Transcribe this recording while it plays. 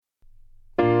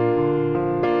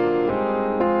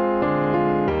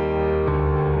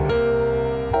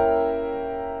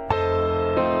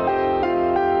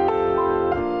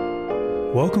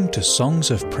Welcome to Songs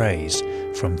of Praise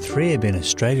from 3ABN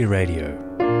Australia Radio.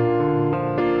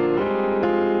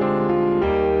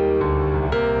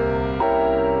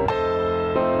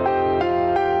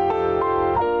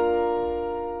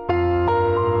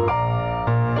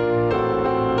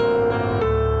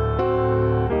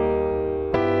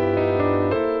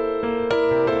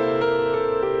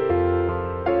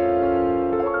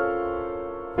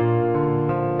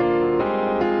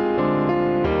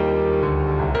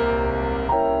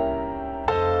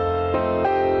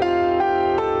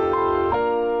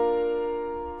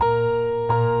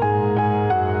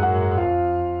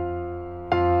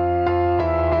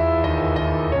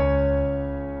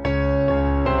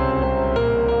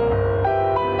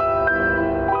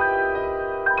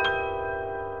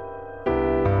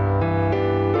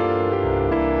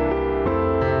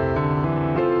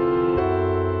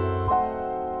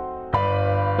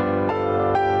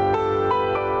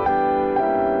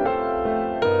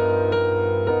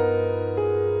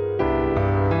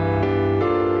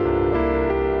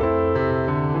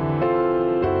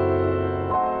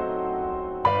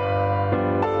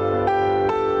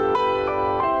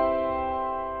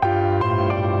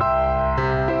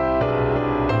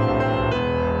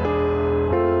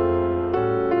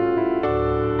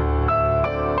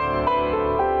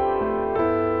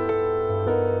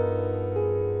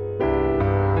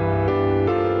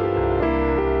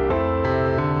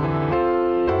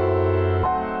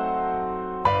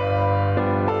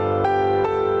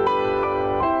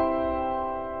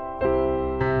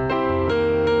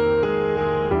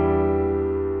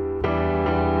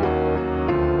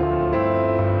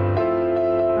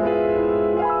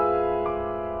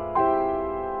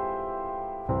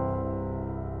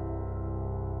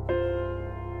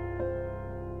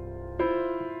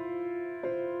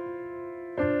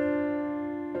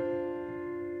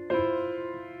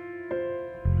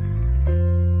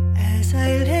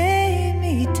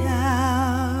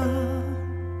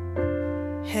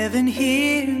 Heaven,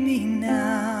 hear me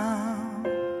now.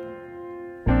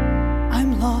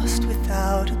 I'm lost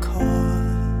without a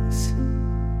cause.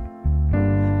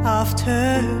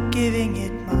 After giving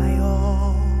it my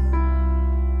all,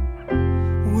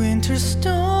 winter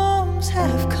storms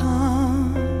have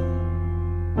come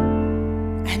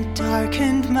and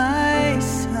darkened my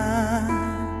sun.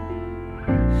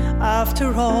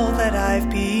 After all that I've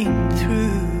been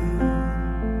through,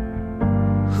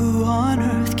 who on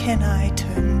earth can I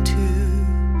turn to?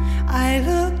 I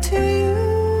look to you.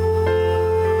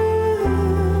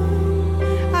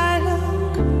 I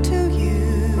look to you.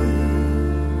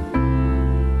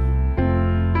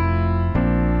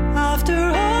 After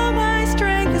all my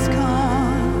strength is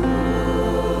gone,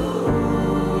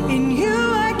 in you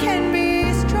I can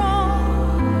be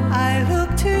strong. I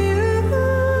look to you.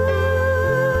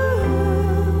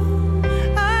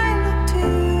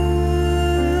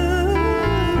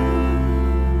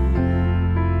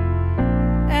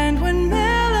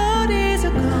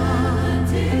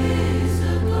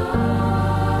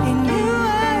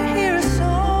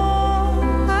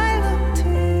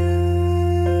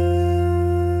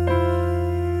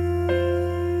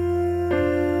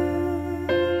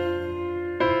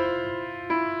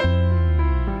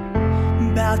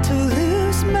 About to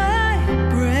lose my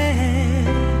breath,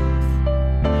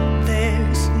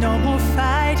 there's no more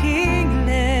fighting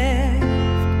left,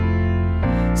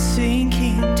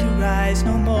 sinking to rise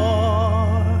no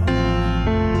more,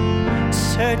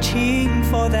 searching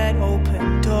for that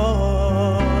open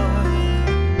door,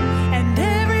 and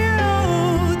every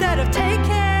road that I've taken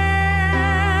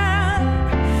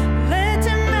led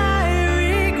to my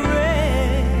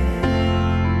regret,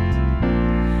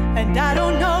 and I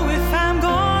don't know if I'm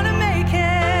gonna make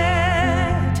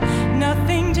it.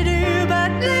 Nothing to do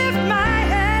but lift my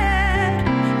head.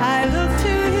 I look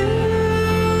to you.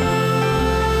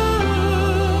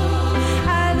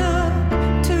 I look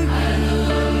to you. I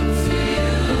look to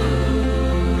you.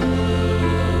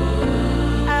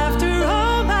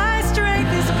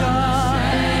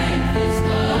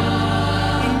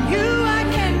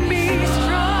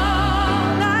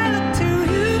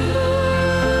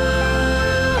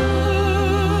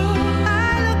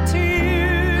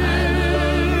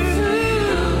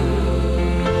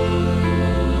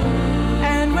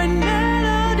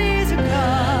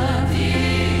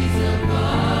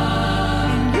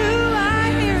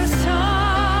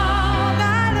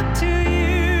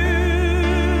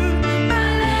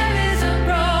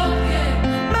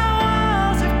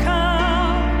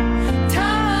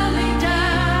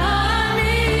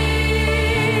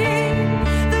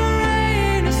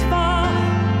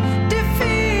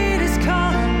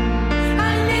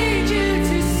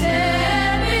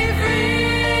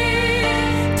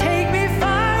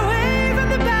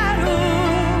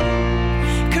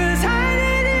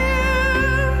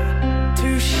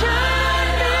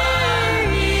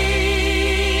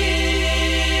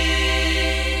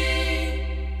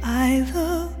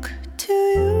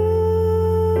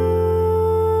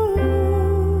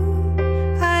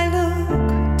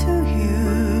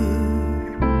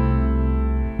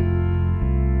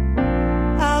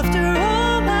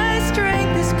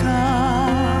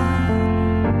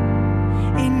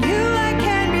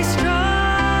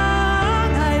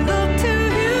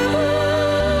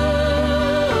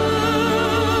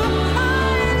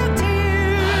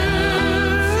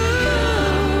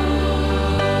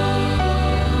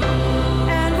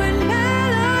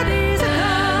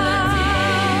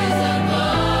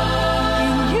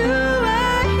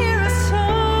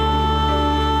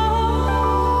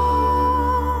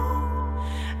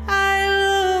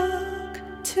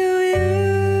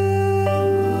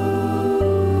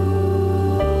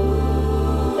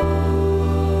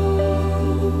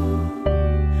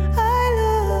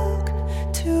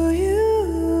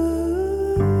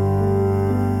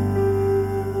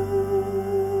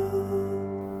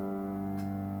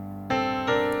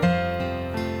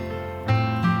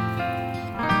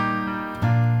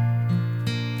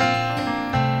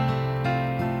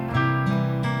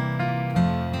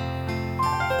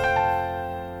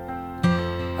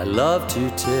 love to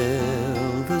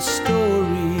tell the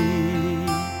story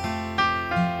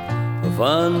of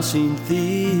unseen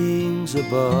things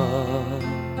above,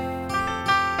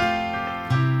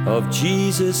 of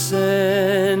Jesus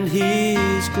and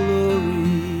His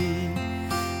glory,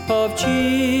 of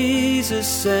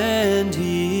Jesus and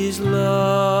His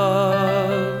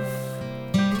love.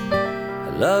 I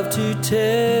love to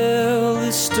tell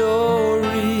this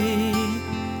story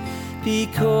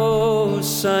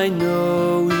because I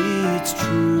know it's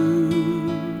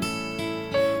true.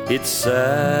 It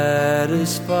satisfies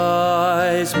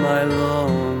my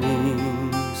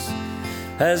longings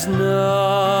as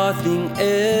nothing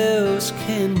else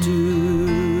can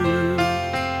do.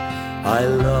 I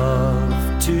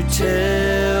love to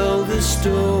tell the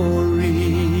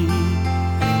story.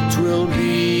 'Twill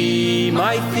be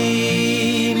my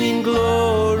theme in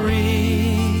glory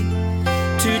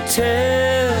to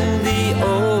tell the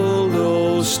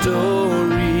old story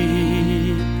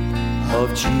of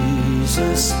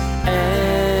Jesus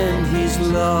and His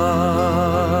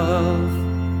love.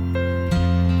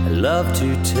 I love to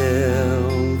tell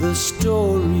the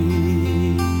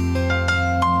story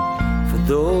for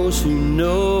those who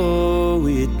know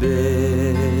it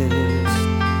best,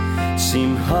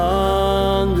 seem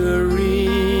hungering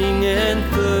and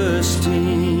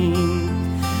thirsting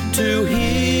to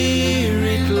hear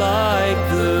it like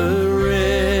the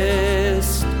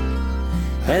rest.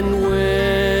 And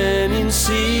when in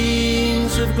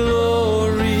scenes of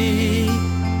glory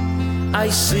I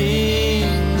sing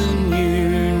the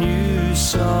new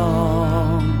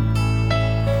song,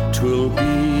 'twill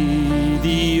be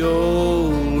the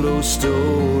old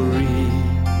story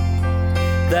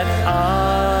that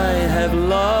I have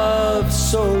loved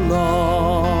so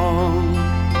long.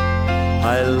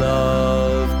 I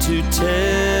love to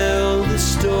tell the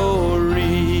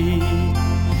story.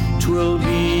 'Twill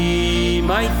be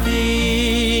my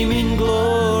theme in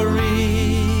glory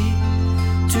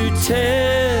to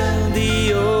tell the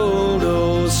old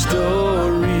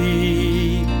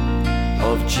story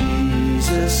of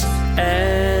Jesus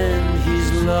and His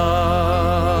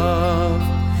love.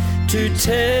 To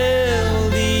tell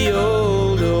the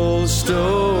old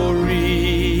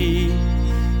story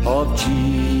of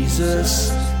Jesus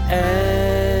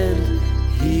and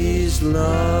His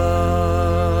love.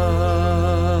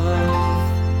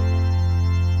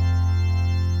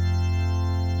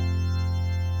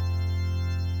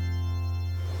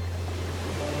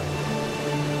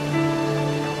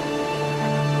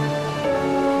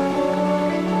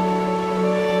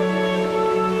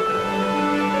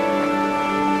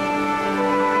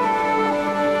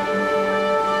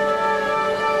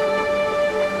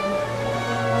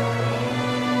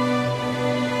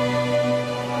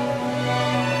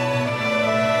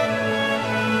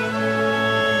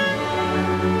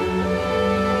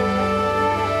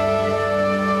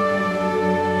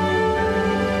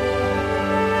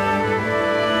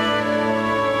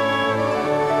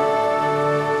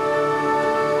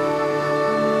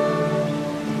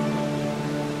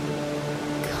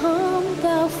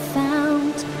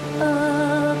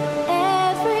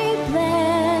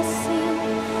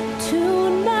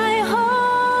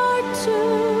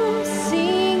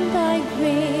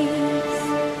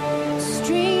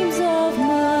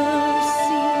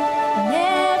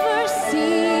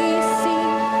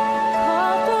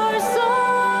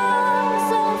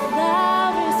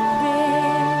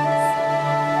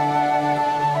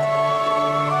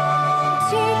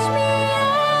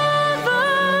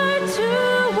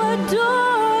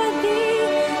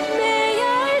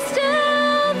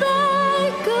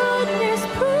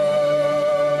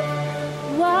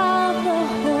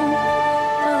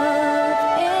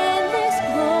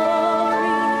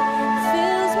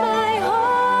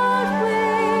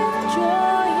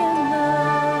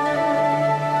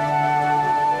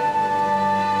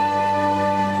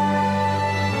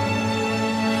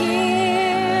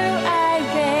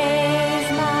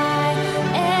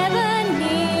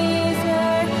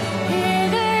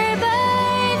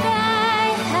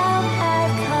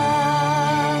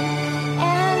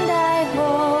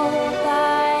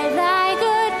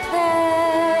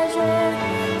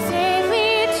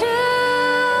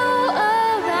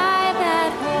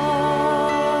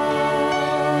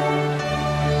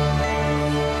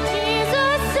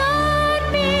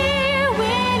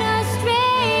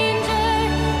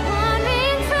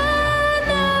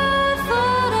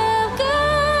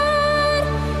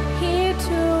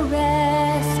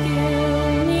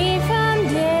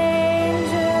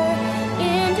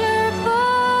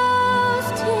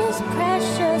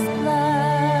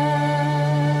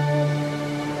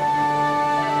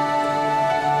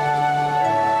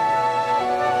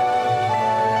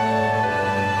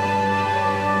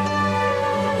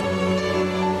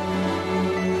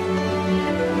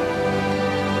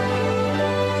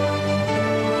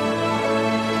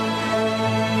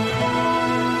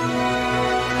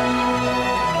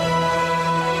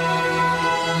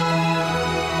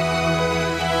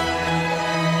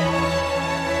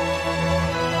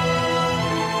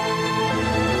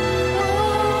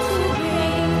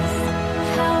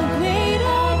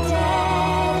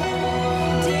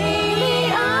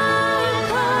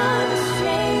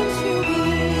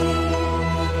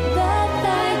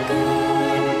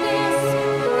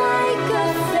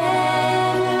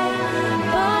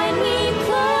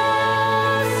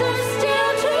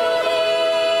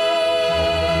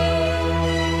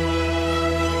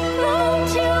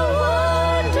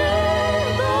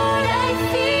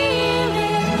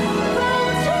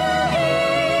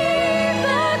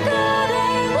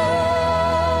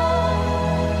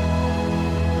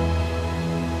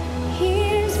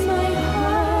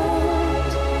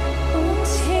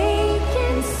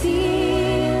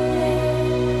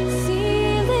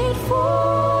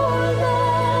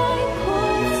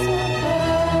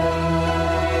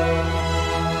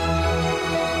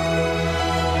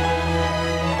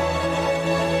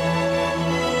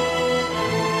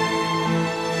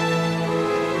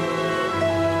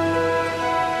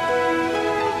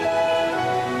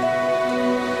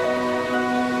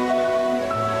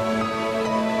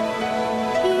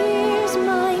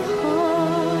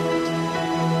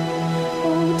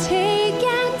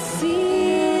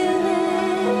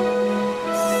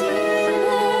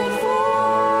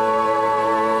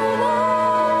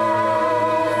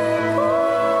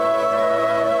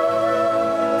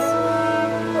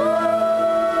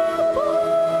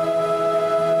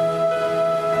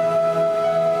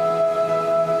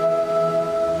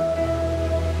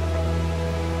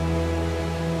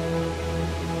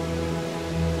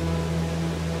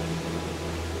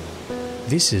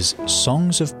 This is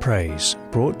Songs of Praise,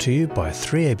 brought to you by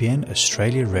 3ABN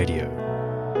Australia Radio.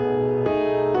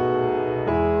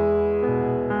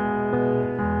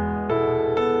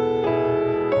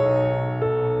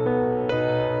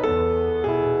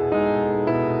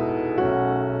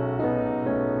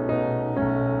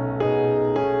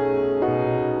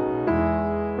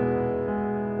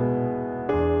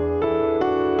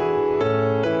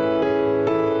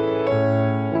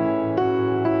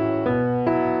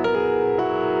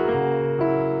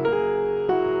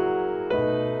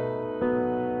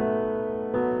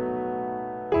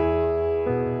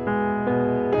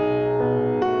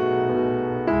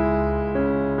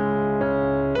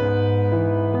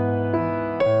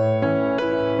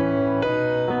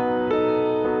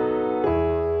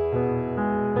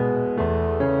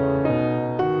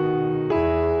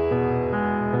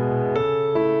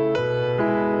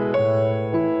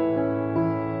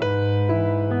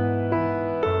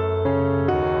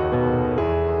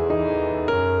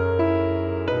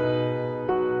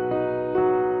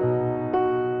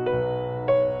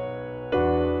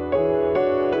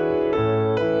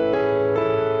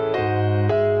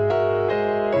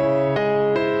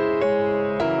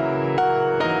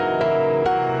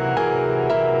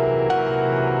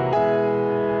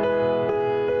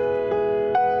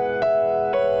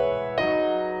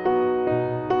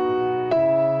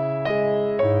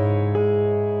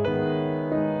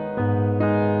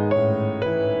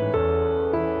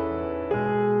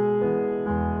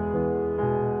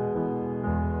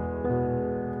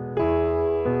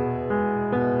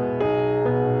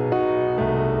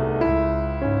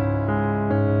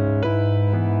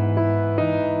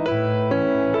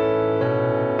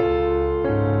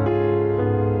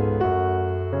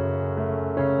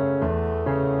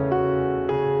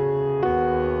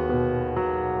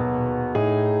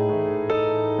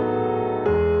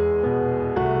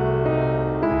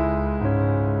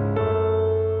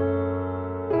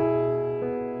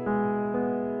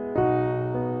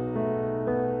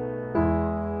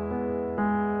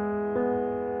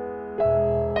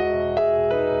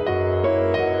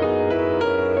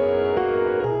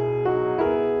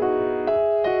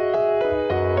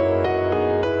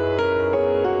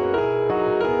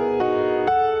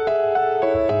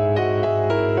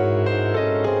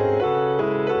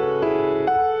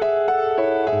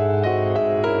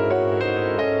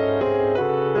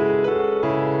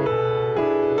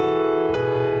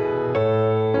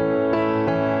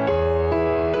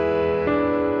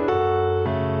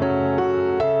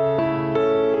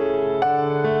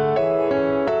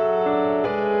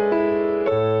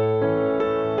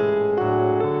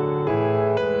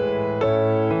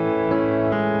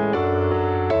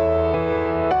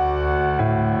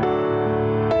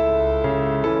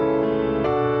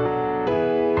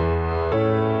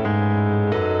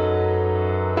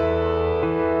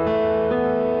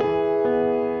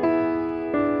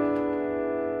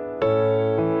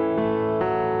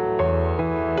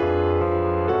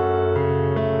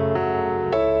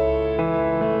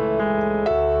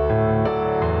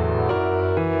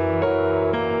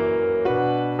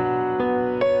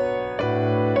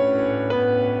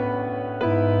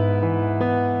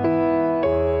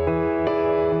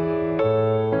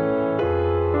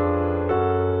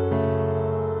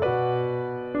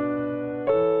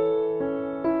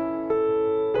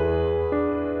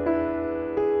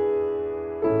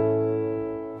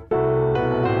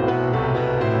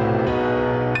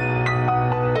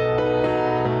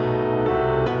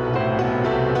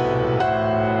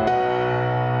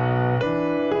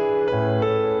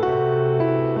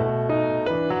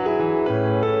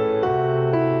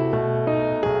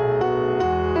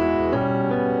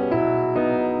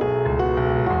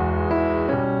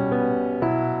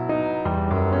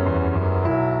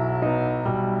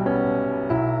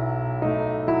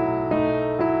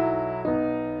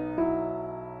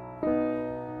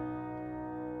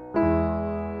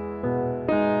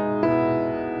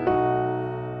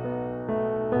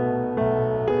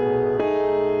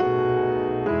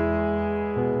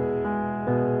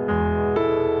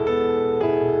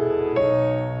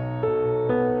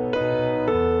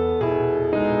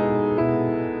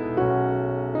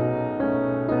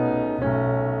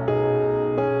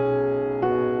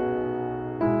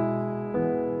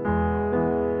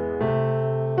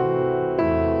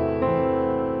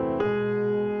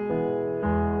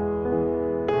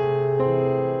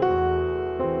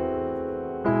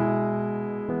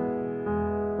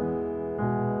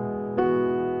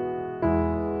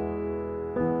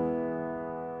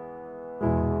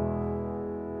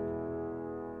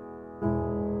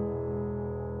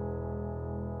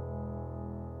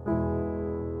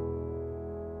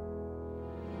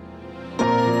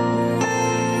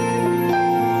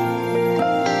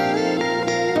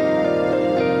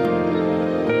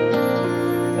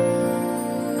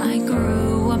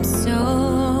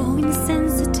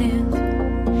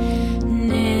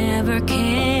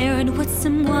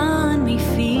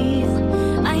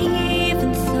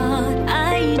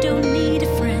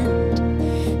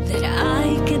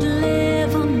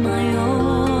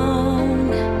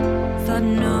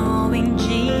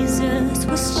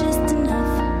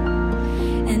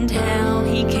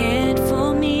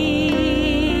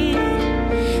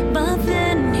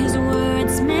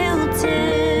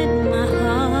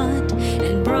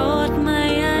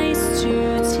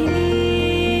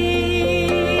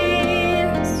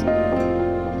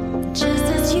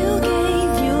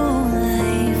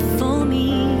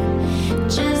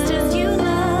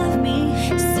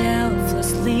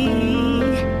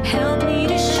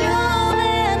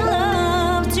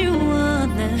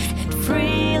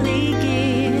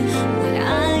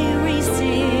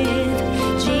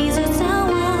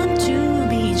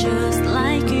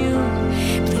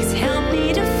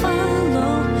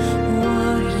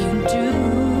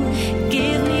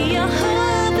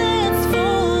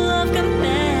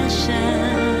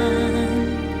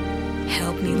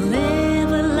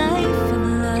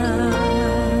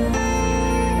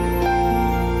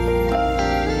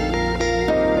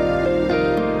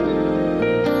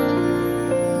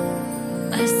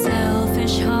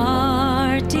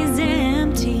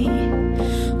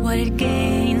 it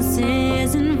gains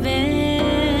is in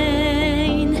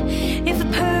vain. If a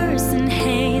person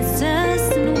hates us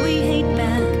and we hate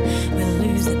back, we'll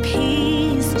lose the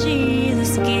peace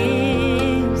Jesus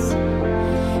gives.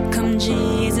 Come,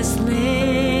 Jesus,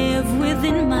 live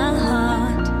within my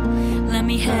heart. Let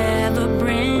me have a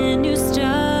brand new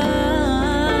start.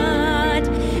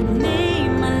 May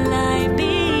my life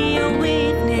be a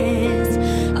witness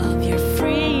of your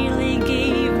freely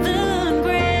given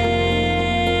grace.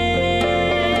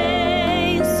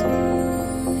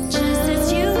 Just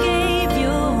as you gave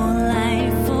your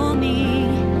life for me,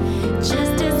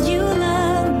 just as you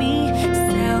love me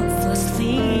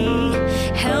selflessly,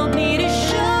 help me to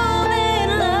show that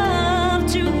love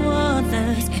to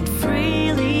others and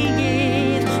freely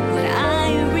give what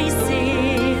I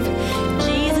receive.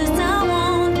 Jesus, I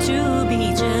want to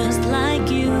be just like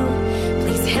you.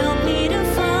 Please help me to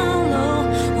follow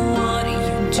what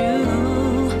you do.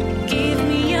 Give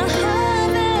me a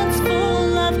heart that's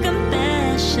full of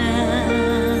compassion.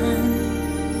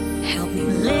 Help me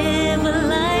live a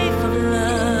life of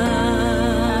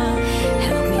love.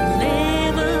 Help me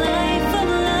live a life of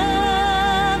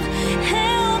love.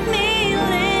 Help me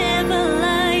live a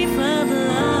life of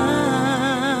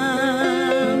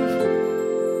love.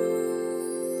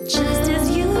 Just as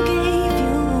you gave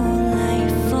your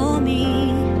life for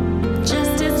me,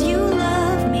 just as you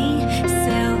love me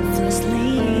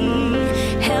selflessly,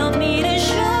 help me to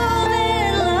show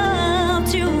that love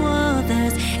to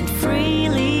others and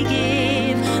freely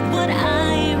give what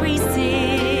I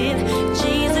receive.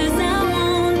 Jesus, I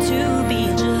want to be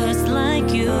just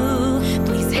like you.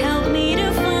 Please help me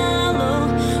to follow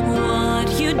what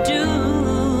you do.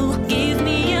 Give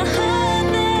me a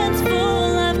heart that's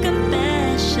full of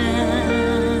compassion.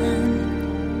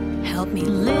 Help me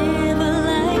live a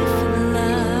life of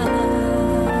love.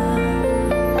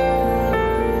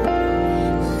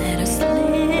 Let us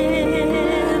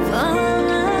live a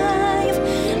life of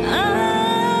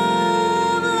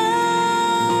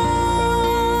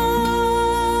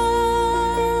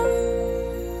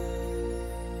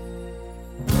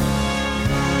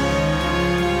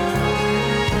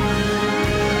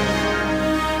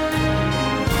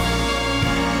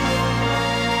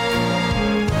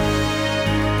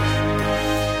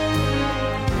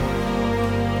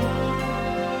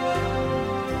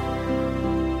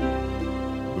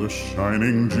The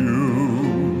shining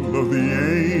jewel of the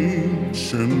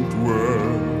ancient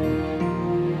world,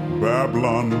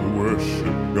 Babylon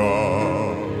worshipped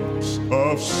gods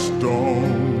of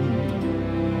stone.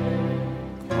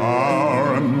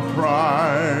 Power and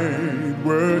pride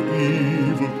were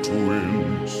evil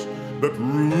twins that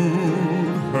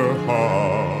ruled her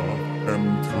heart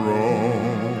and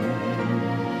throne.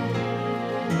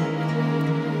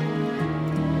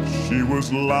 She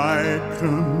was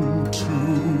likened to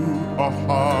a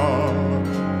harlot.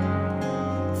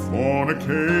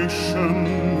 Fornication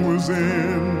was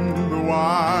in the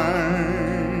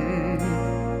wine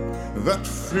that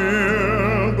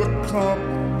filled the cup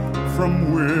from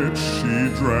which she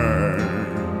drank,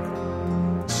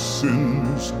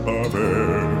 sins of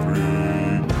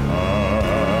every kind.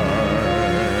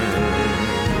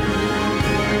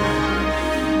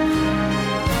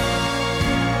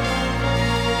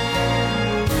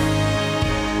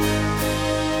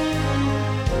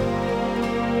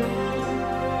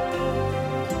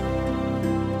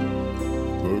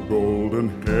 The golden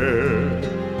head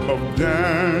of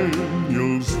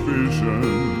Daniel's vision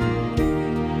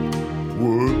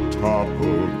would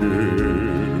topple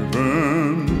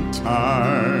given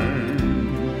time,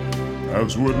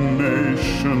 as would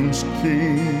nations,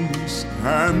 kings,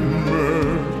 and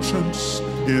merchants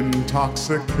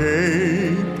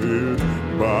intoxicated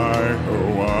by her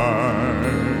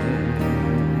wine.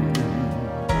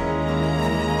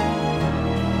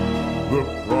 The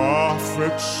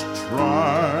prophets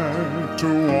tried to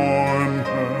warn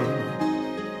her,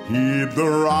 heed the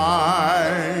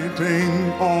writing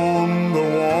on the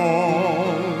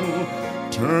wall,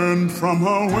 turn from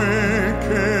her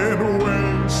wicked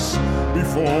ways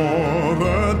before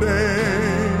the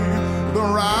day the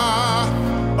wrath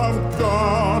of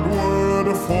God would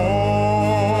fall.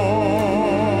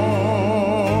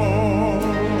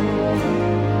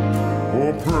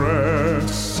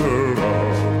 Oppressor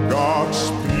of God's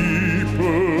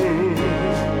people,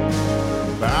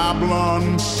 Babylon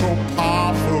so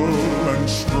powerful and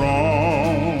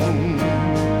strong,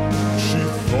 she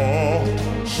thought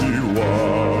she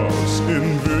was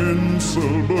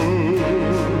invincible,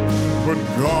 but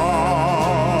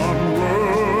God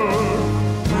would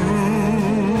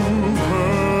prove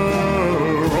her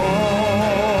wrong.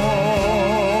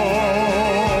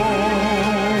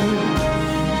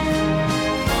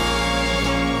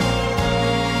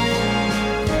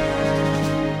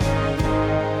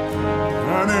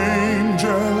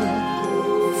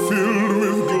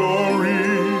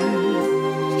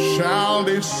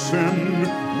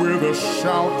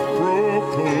 shalt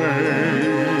proclaim.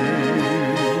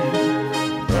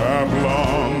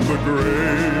 Babylon the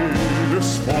great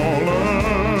is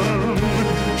fallen.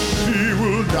 She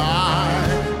will die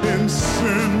in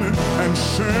sin and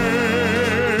shame.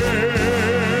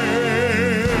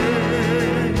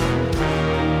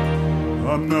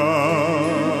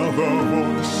 Another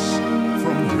voice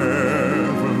from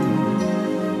heaven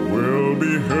will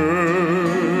be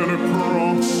heard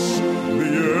across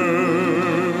the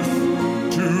earth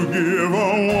to give a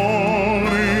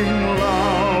warning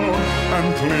loud and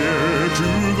clear to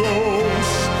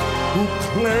those who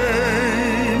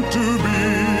claim to be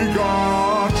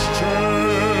God's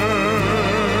church.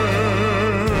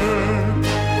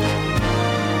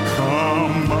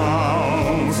 Come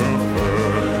out of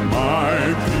her, my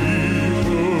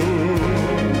people.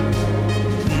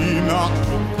 Be not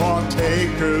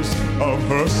partakers of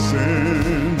her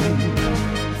sin,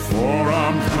 for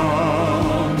I'm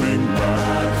coming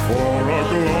back for a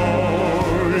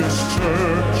glorious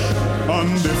church,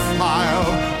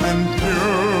 undefiled and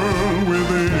pure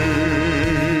within.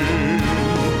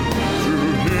 To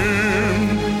him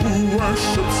who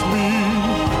worships me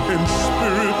in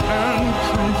spirit and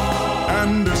truth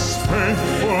and is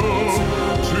faithful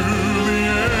to the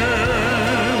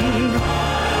end,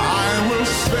 I will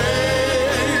say,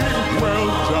 well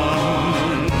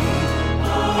done,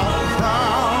 a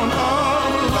crown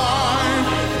of life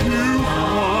you've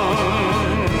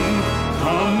won.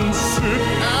 Come sit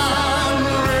and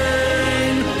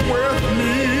reign with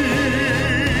me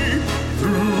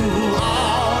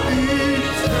throughout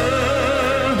eternity.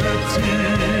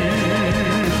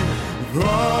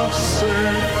 Thus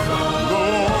saith the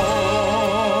Lord.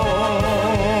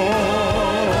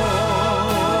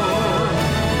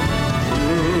 To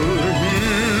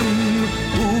him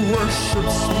who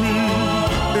worships me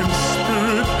in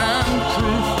spirit and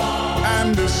truth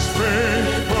and is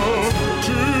faithful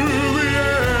to the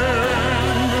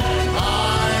end, I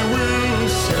will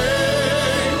say,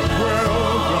 well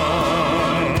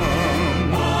done,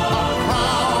 a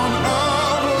crown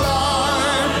of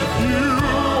life you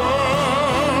won.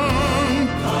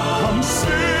 Come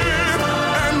sit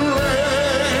and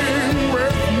reign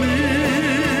with me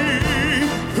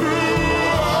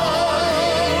throughout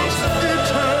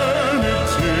eternity.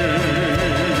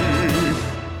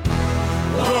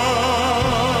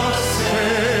 Thus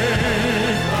saith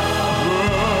the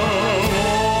Lord.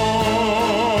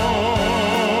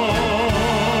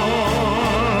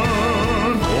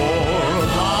 For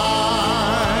thine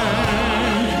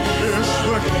is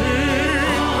the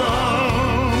kingdom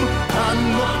and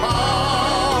the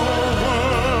power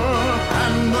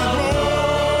and the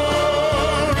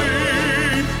glory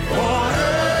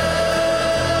forever.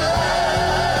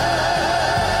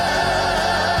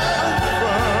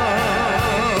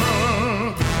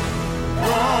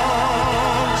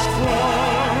 God's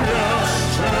glorious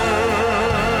church.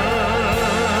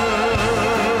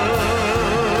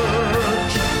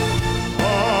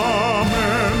 Amen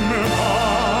and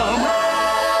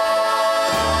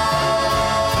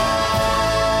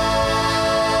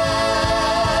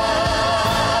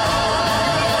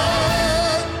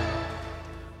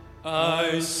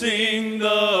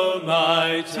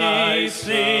I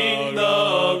sing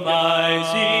the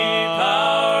mighty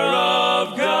power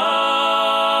of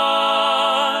God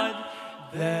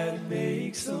that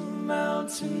makes the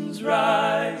mountains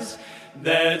rise,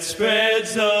 that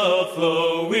spreads the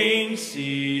flowing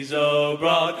seas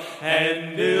abroad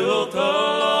and built the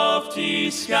lofty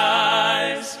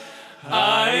skies.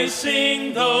 I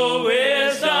sing the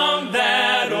wisdom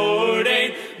that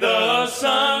ordained the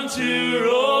sun to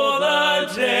rule the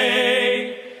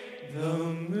day. The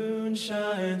moon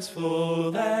shines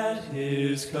full at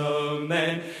his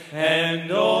command,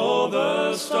 and all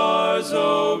the stars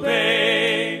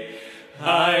obey.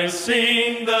 I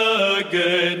sing the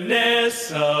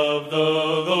goodness of the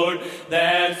Lord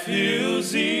that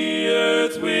fills the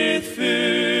earth with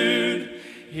food.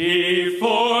 He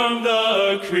formed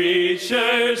the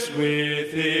creatures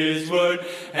with his word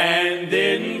and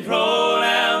didn't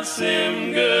pronounce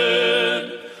them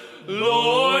good.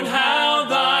 Lord, how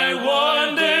thy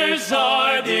wonders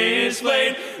are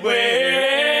displayed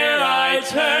where'er I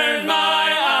turn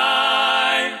my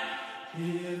eye.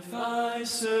 If I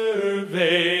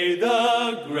survey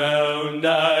the ground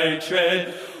I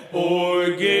tread,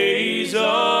 or gaze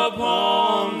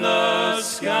upon the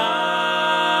sky,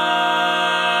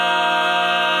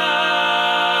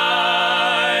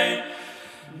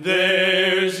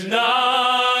 there's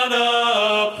not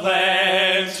a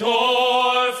plant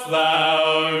or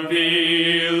flower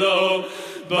below,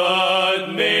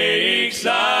 but makes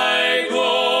thy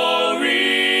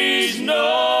glories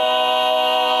known.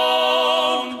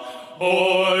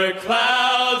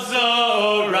 clouds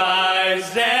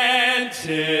arise and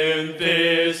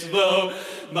tempests blow,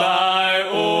 by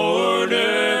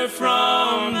order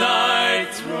from thy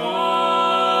throne.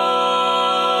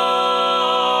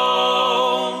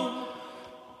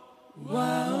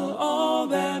 While all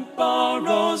that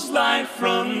borrows life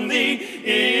from thee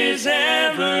is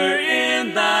ever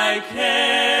in thy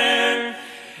care,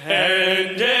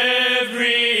 and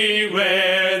everywhere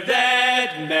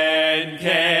that man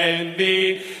can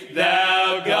be,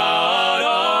 thou God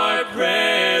art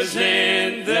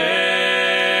present there.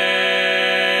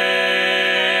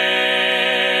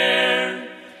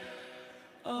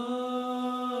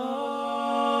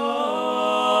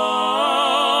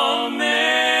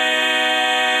 Amen.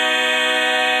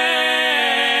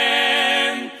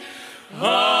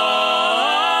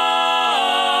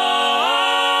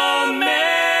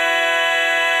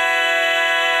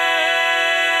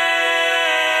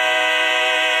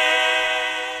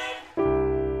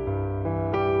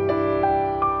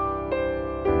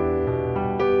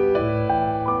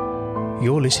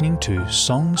 You're listening to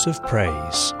Songs of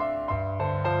Praise.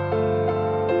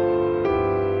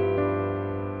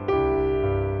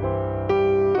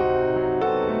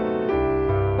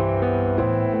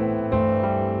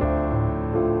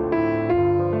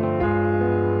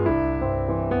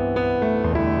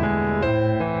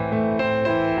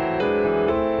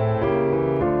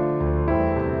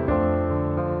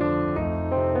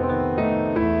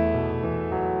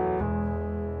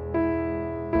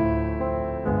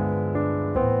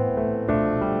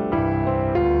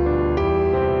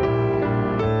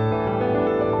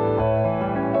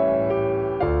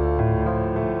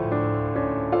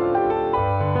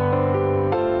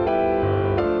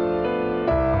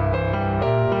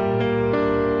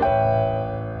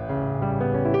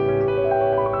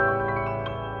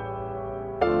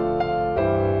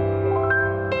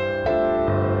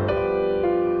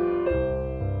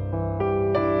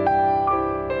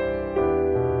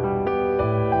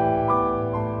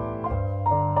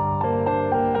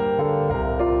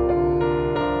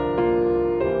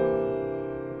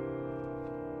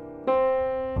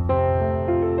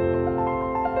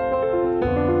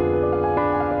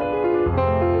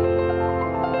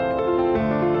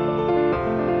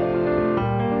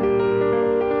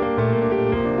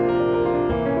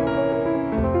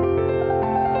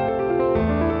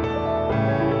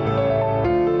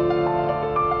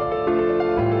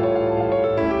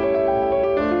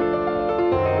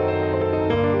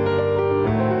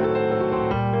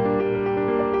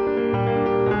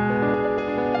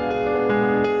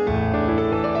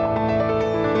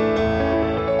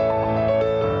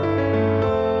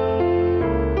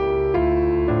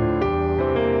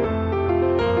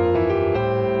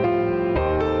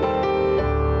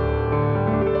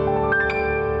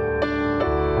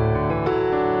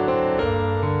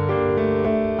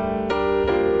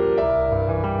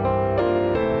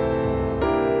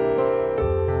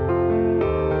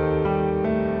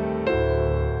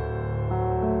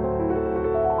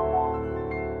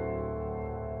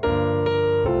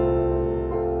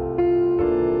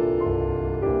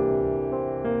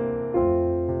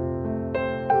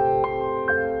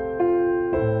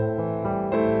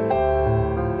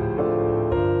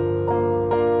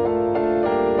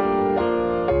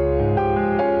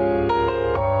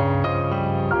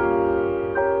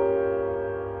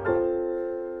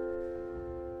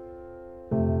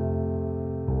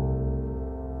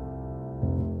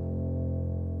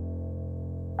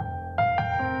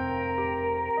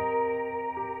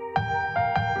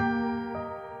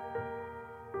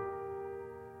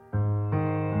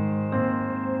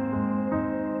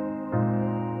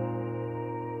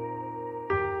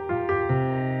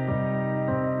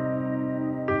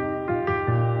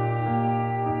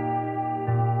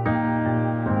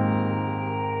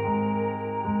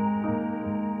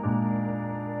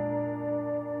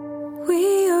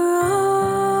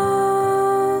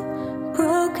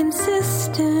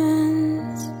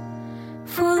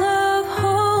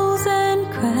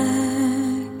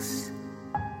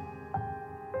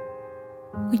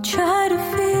 We try to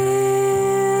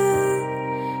fill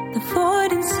the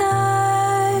void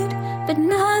inside, but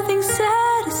nothing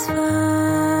satisfies.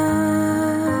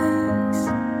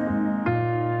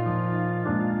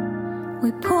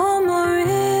 We pour more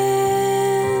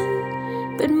in,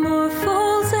 but more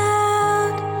falls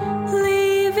out,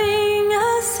 leaving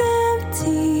us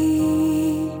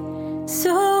empty,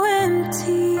 so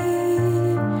empty.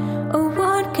 Oh,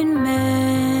 what can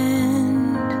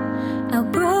mend our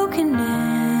brokenness?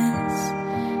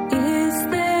 Is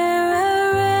there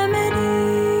a remedy?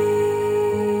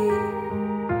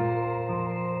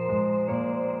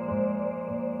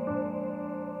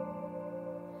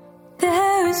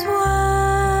 is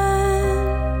one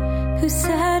who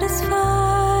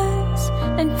satisfies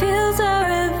and fills our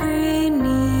every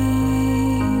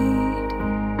need.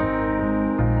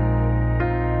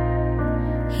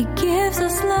 He gives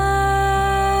us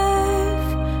life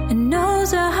and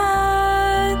knows our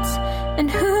hearts and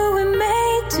who we're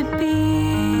made to be.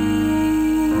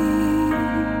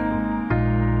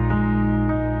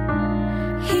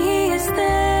 He is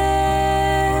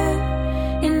there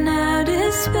in our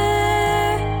despair.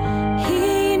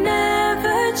 He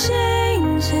never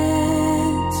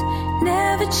changes,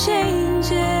 never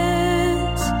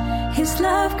changes. His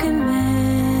love can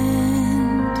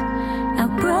mend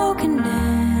our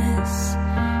brokenness.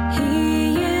 He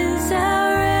is our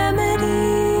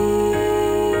remedy.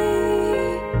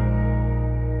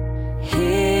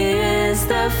 He is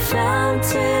the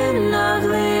fountain of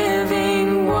living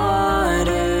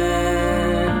water,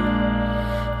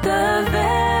 the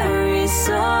very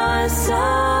source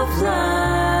of life.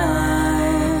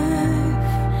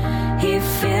 He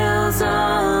fills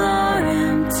all our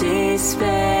empty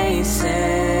spaces.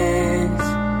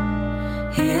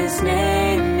 His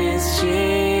name is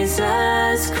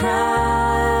Jesus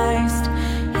Christ.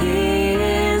 He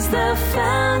is the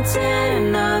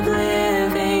fountain of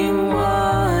living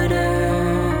water,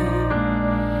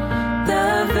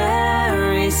 the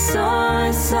very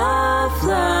source of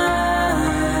life.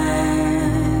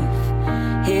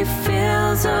 He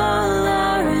fills all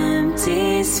our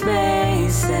empty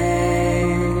spaces.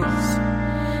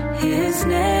 His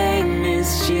name is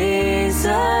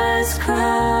Jesus Christ.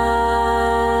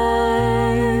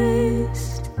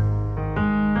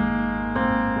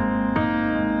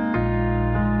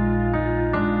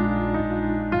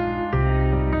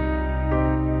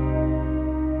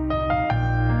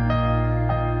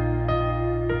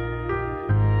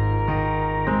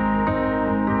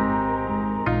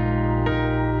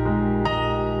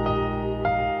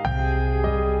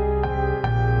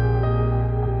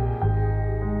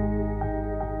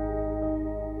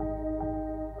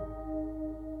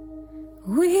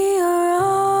 We are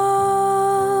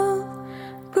all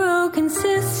broken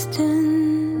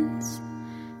cisterns,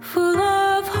 full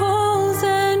of holes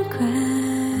and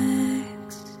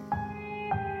cracks,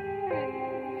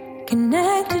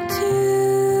 connected to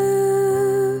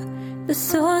the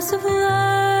source of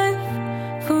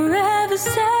life, forever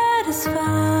satisfied,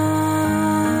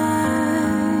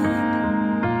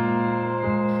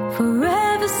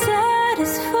 forever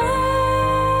satisfied.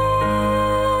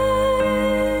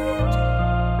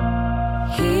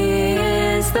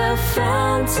 The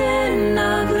fountain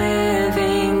of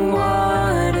living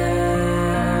water,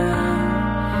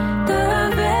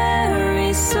 the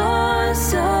very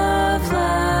source of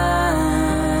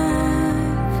life.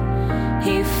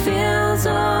 He fills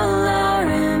all our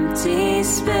empty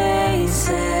spaces.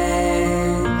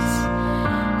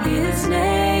 His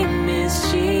name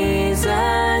is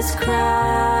Jesus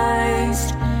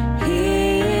Christ.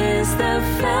 He is the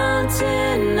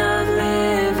fountain of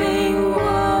living water,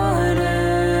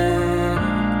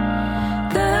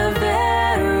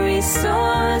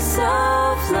 source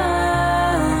of life.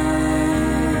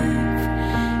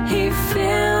 He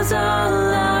fills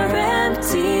all our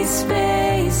empty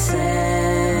spaces.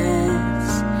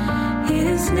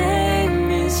 His name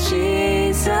is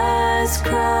Jesus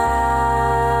Christ.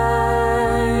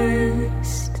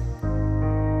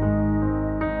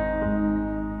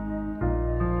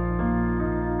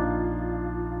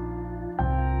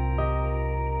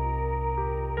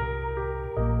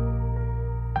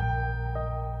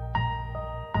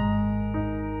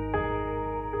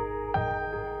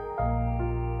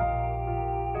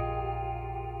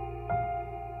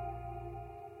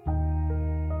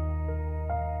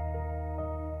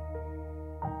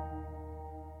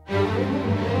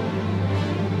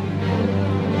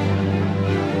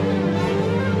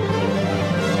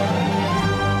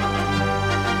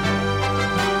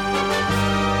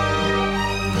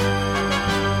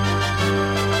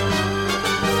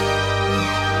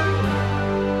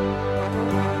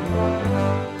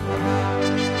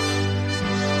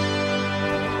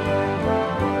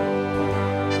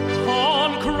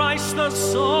 The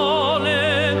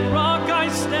solid rock I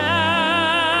stand.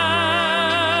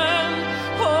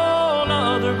 All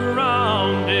other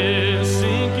ground is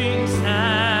sinking sand.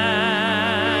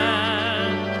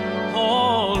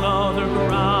 All other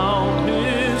ground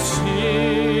is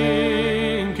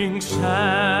sinking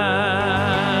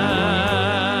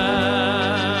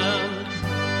sand.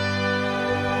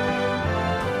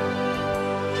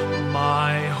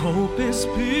 My hope is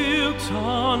built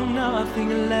on nothing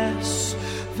less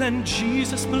than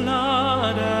Jesus'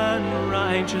 blood and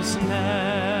righteousness.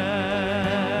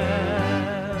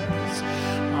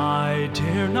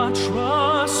 dare not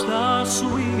trust the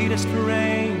sweetest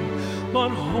rain, but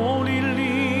wholly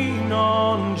lean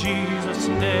on Jesus'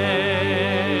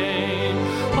 name.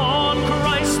 On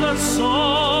Christ the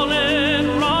solid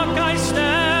rock I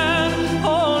stand,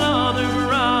 all other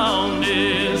ground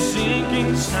is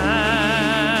sinking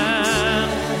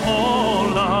sand.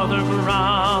 All other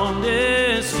ground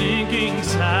is sinking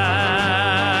sand.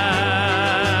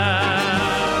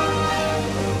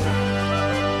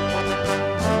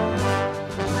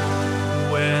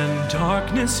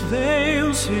 Darkness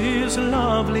veils his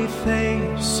lovely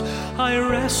face, I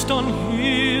rest on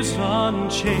his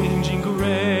unchanging grace.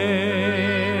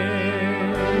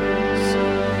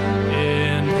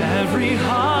 In every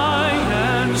high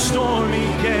and stormy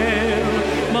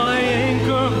gale, my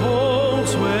anchor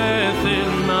holds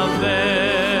within the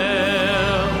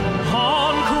veil.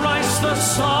 On Christ the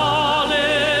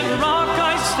solid rock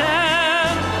I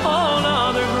stand, all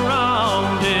other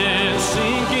ground is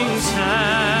sinking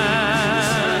sand.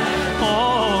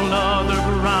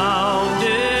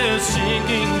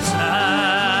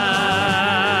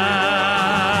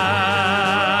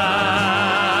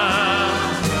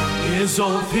 His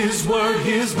oath, his word,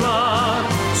 his blood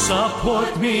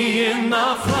support me in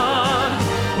the flood.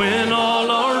 When all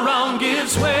around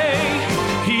gives way,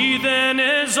 he then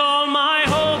is all my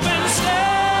hope and stay.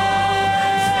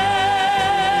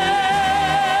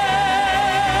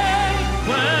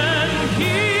 When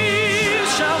he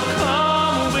shall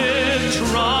come with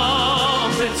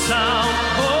trumpet sound,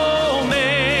 oh,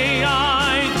 may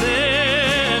I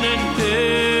then in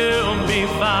him be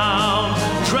found,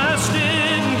 dressed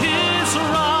in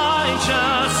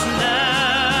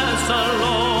righteousness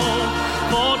alone,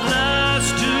 faultless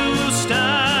to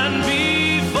stand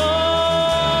before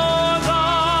the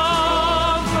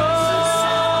throne.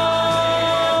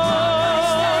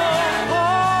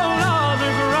 All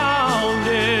other ground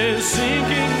is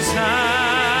sinking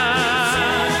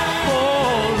sand.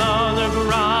 All other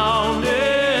ground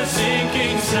is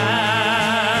sinking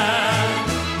sand.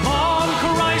 On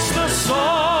Christ the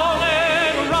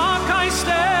solid rock I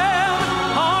stand.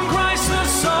 On Christ the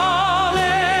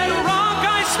solid rock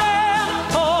I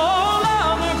stand. All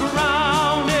other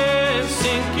ground is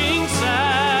sinking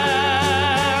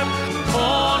sand.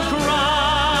 On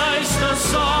Christ the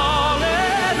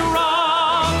solid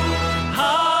rock I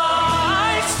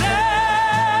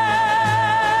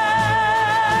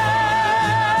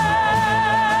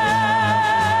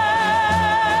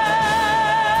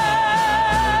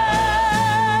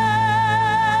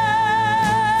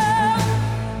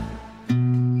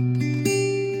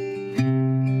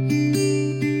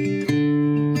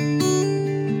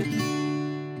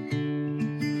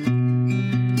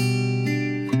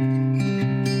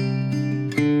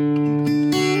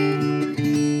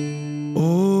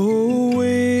Oh,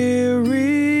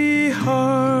 weary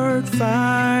heart,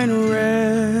 find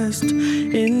rest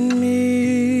in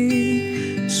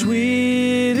me.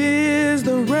 Sweet is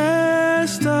the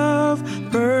rest of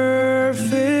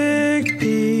perfect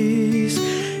peace.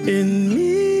 In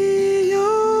me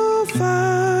you'll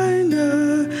find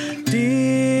a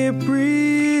deep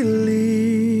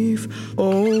relief.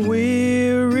 Oh,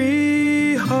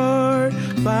 weary heart,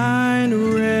 find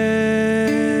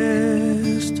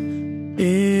rest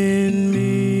in me.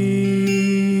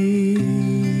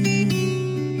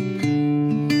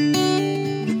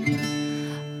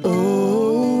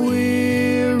 Oh,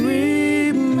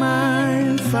 weary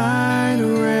mind,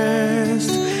 find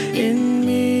rest in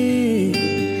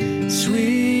me.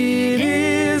 Sweet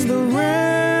is the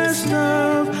rest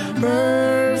of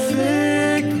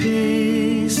perfect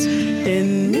peace.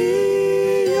 In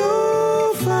me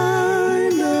you'll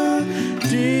find a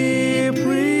deep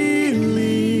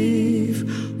relief.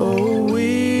 Oh,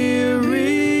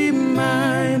 weary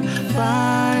mind,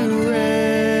 find rest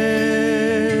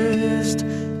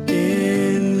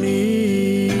in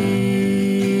me.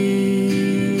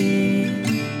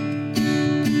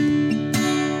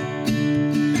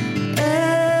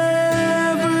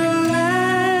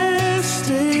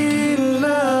 Everlasting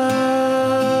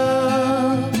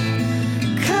love,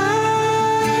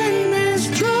 kindness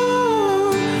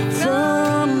drawn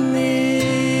from thee.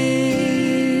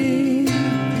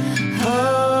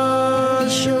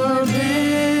 Hush your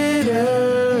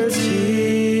bitter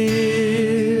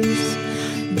tears.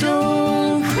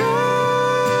 Don't cry.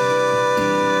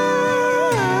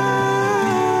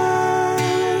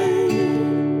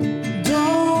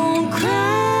 Don't cry.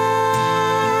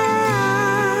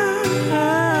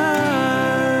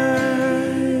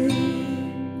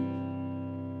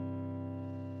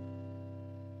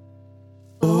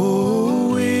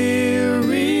 Oh,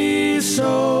 weary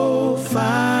soul,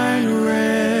 find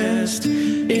rest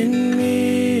in me.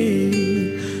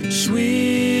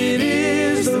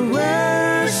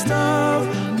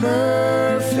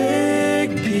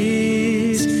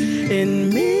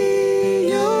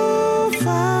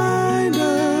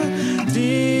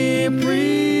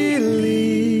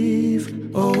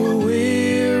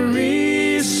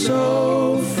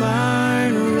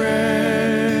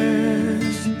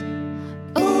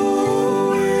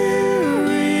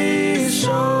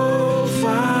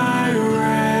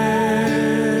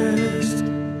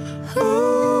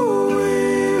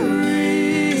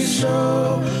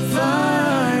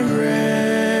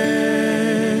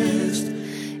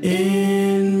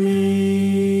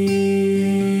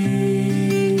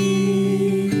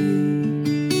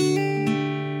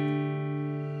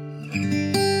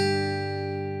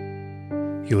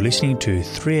 listening to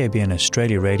 3ABN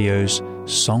Australia Radio's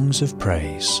Songs of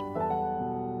Praise.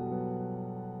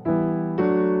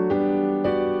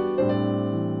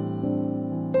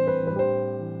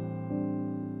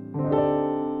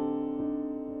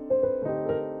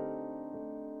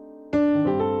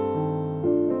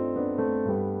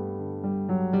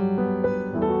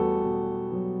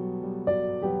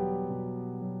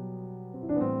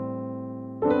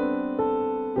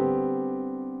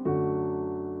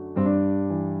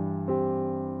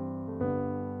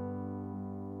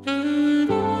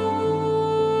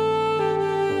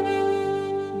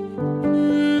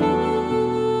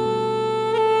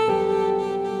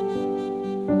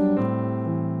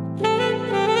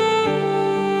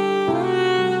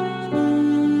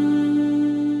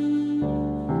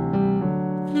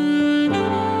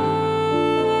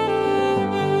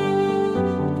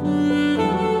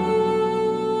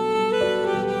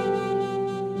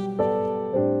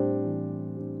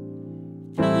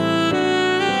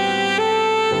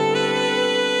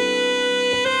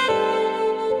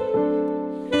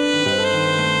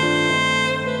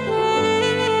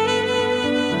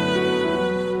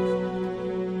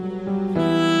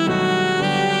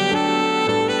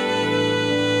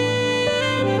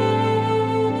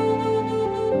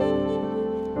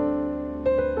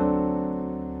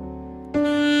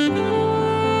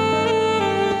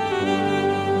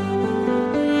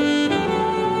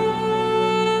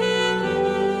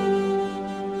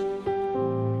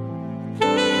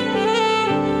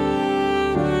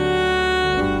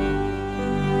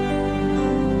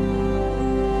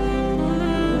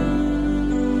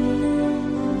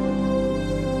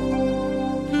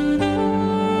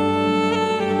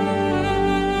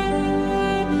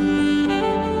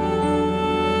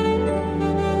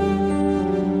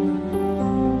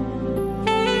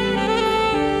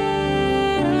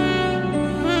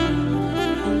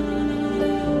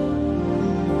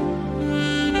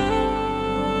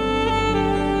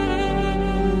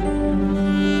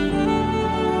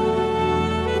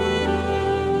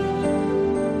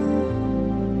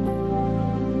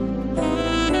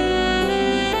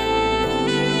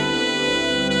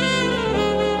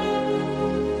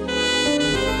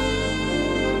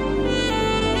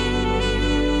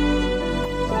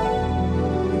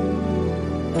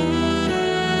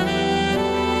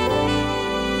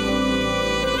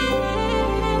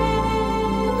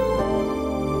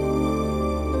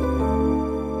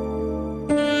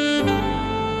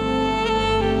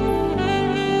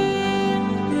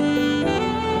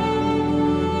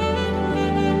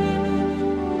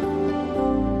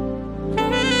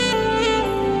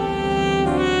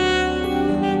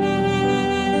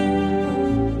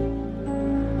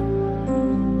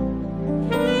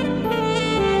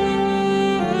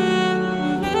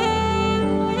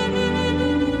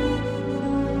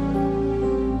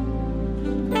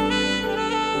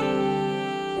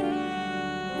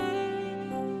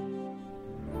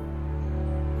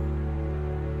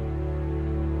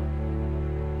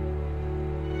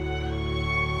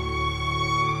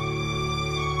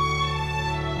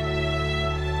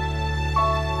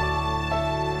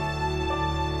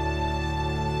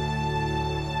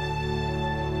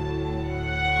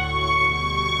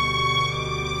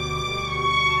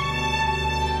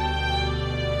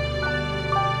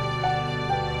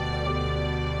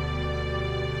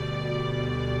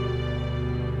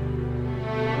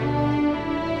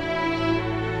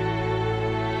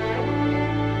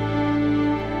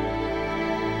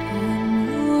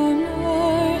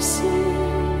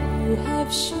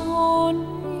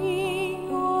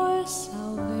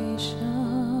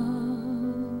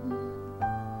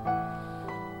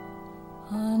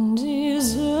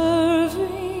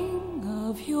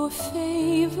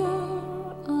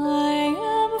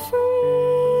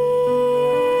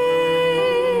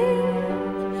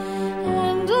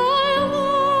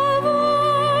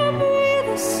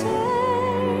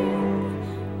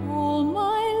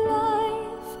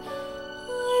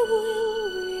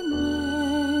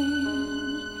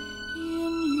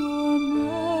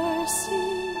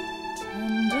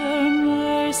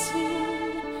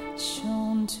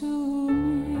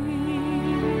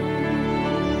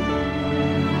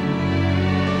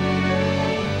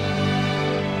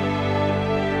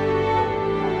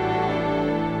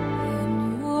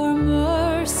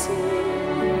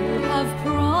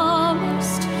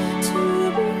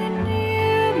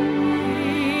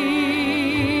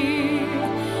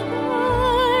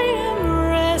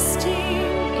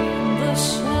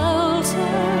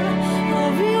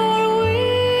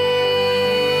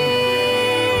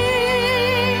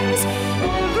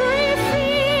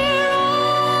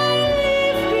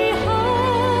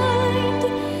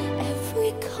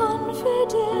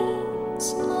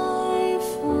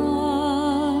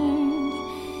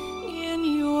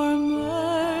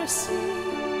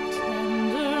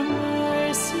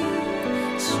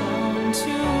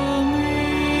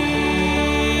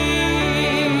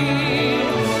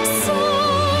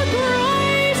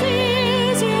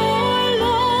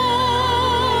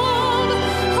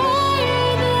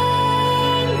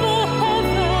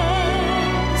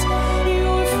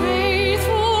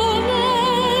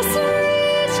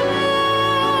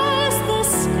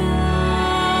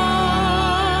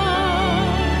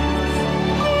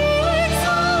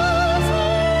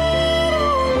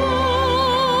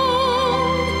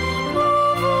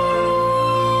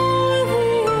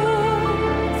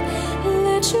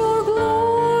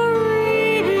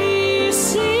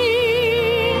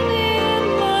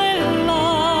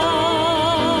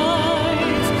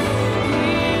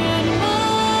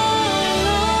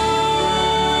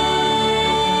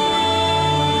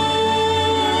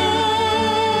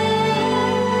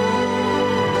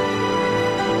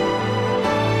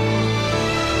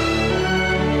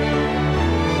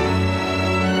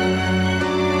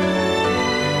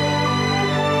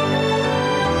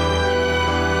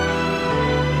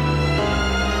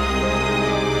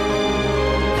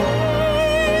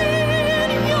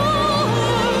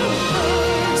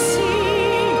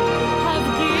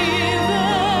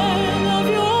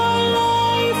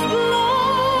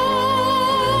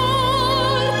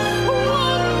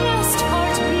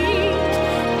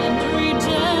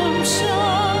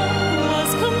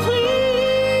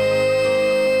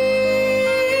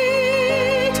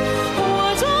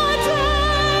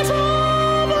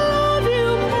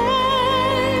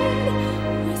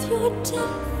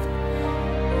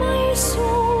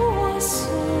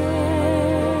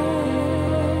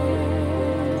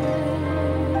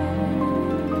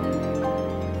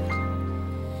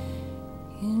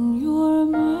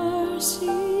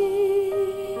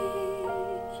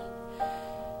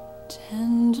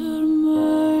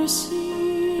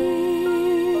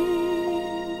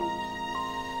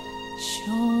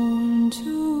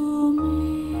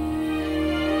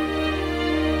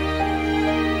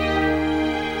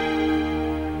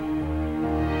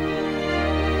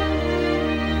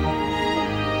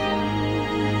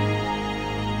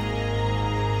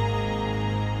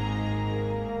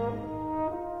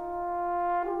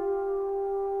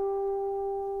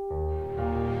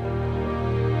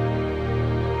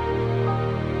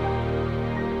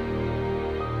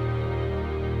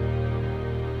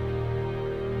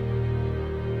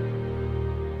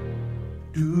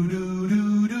 And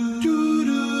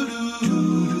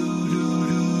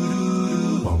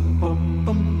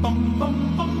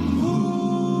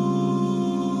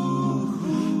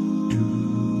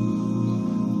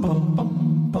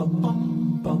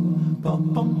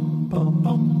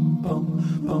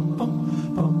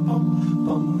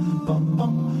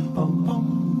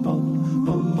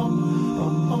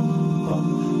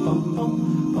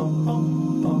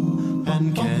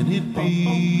can it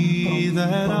be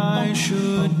that I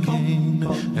should gain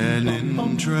an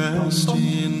interest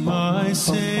in my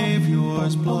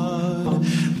Savior's blood?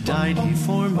 Died he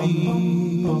for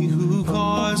me who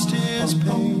caused his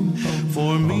pain,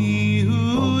 for me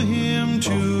who him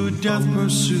to death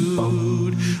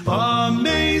pursued?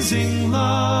 Amazing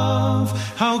love,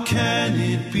 how can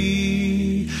it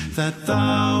be that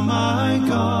thou, my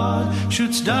God,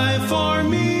 shouldst die for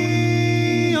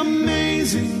me?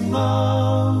 Amazing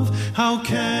love, how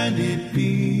can it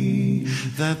be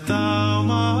that thou,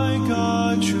 my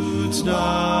God, shouldst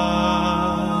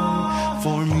die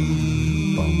for me?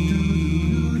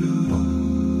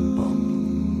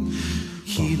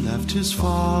 He left his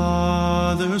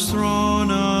Father's throne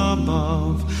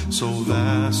above, so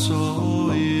vast,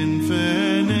 so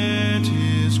infinite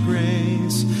his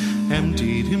grace,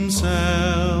 emptied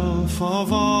himself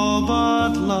of all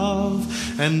but love,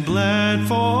 and bled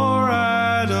for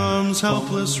Adam's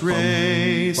helpless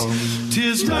race.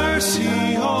 'Tis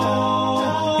mercy,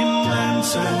 oh,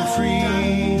 immense and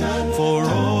free, for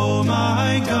oh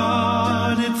my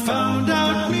God, it found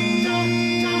out me.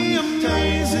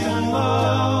 Amazing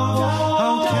love,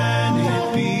 how can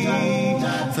it be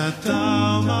that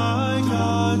thou, my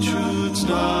God, shouldst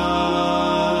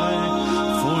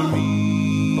die for me?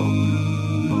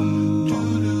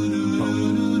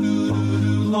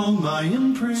 Long my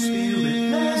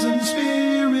imprisoned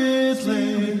spirit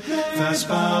lay, fast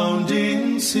bound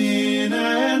in sin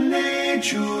and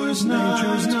nature's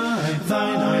night.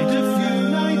 Thine eye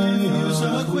diffused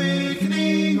a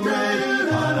quickening ray.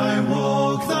 I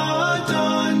woke the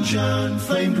dungeon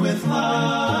flamed with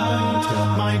light.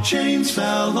 My chains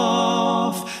fell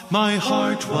off, my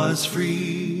heart was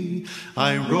free.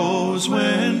 I rose,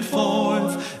 went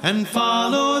forth, and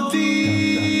followed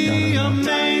thee.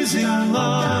 Amazing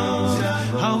love,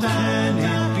 how can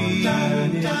it be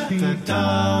that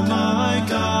thou, my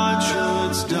God,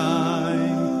 shouldst die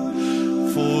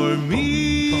for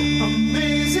me?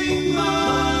 Amazing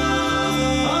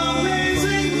love,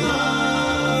 amazing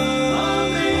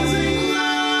love, amazing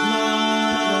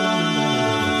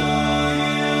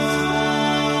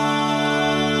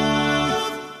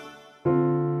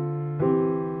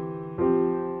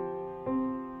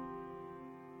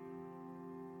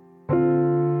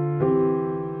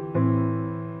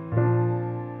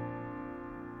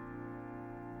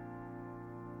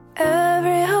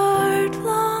Every heart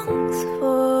longs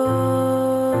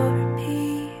for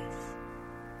peace,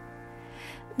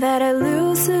 that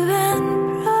elusive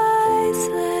and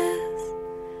priceless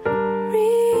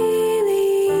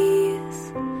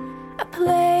release, a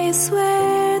place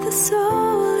where the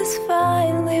soul is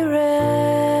finally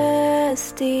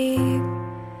resting,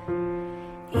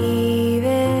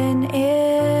 even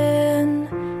in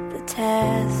the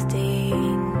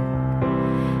testing.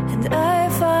 And I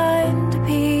find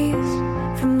peace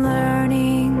from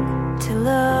learning to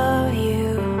love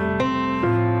you.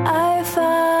 I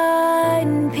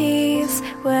find peace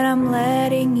when I'm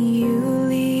letting you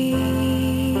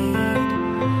lead.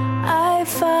 I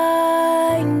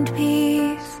find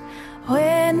peace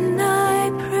when I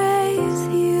praise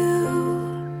you,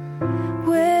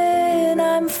 when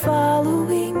I'm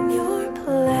following your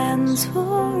plans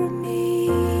for me.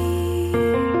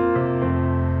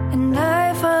 And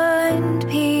I find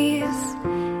peace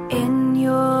in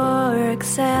your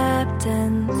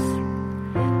acceptance.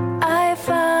 I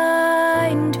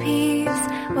find peace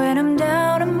when I'm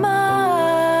down on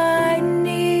my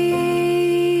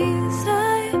knees.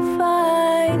 I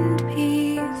find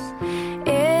peace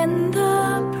in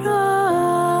the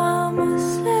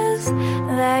promises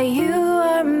that you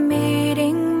are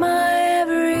meeting my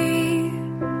every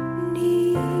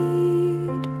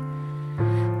need.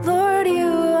 Lord, you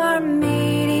are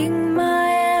meeting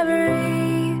my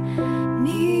every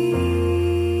need.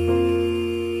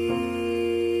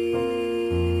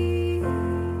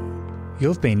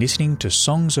 You've been listening to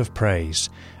Songs of Praise,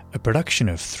 a production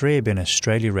of 3ABN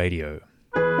Australia Radio.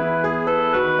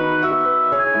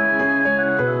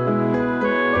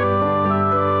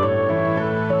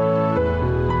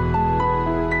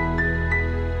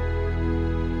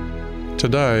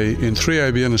 Today, in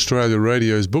 3ABN Australia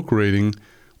Radio's book reading,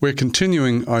 we're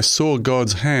continuing I Saw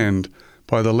God's Hand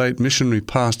by the late missionary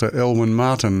pastor Elwyn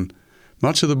Martin,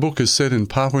 Much of the book is set in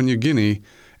Papua New Guinea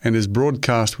and is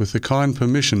broadcast with the kind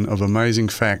permission of Amazing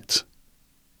Facts.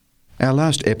 Our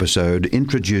last episode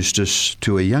introduced us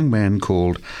to a young man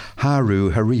called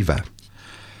Haru Hariva,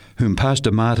 whom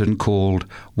Pastor Martin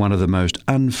called one of the most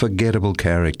unforgettable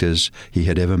characters he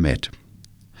had ever met.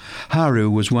 Haru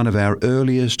was one of our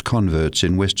earliest converts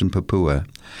in Western Papua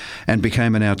and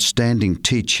became an outstanding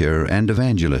teacher and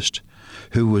evangelist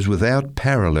who was without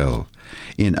parallel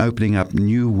in opening up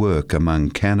new work among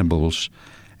cannibals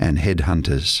and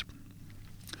headhunters.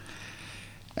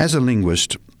 As a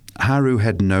linguist, Haru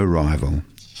had no rival.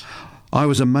 I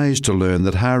was amazed to learn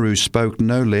that Haru spoke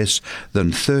no less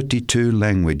than 32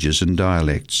 languages and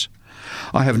dialects.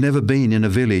 I have never been in a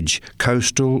village,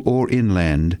 coastal or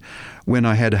inland, when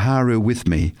I had Haru with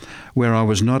me, where I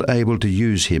was not able to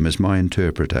use him as my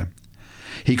interpreter.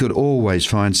 He could always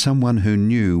find someone who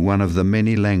knew one of the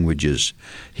many languages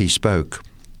he spoke.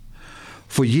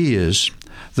 For years,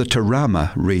 the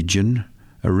Tarama region,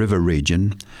 a river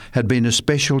region, had been a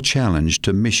special challenge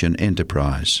to mission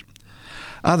enterprise.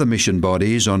 Other mission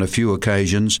bodies on a few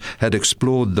occasions had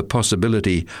explored the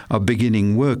possibility of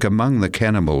beginning work among the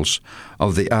cannibals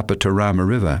of the upper Tarama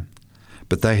River,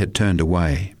 but they had turned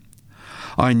away.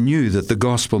 I knew that the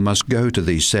gospel must go to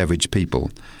these savage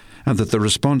people, and that the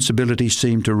responsibility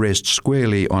seemed to rest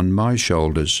squarely on my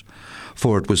shoulders,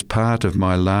 for it was part of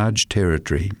my large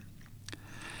territory.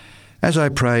 As I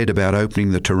prayed about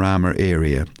opening the Tarama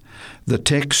area, the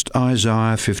text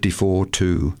Isaiah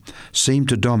 54:2 seemed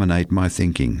to dominate my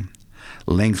thinking.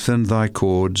 Lengthen thy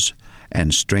cords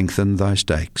and strengthen thy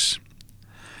stakes.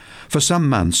 For some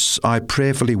months I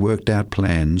prayerfully worked out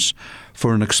plans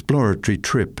for an exploratory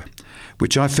trip,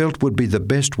 which I felt would be the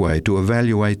best way to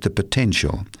evaluate the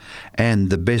potential and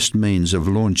the best means of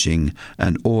launching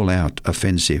an all-out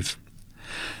offensive.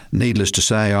 Needless to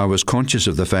say, I was conscious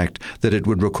of the fact that it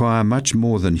would require much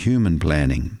more than human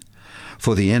planning,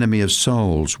 for the enemy of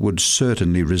souls would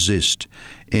certainly resist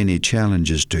any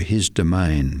challenges to his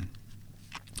domain.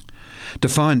 To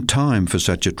find time for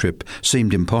such a trip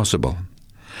seemed impossible.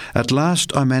 At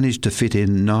last I managed to fit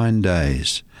in 9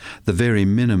 days, the very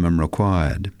minimum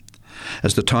required.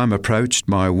 As the time approached,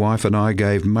 my wife and I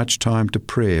gave much time to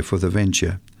prayer for the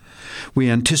venture. We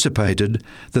anticipated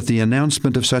that the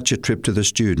announcement of such a trip to the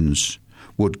students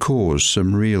would cause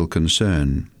some real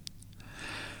concern.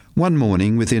 One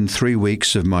morning, within 3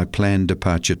 weeks of my planned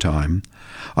departure time,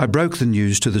 I broke the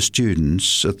news to the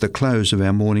students at the close of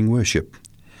our morning worship.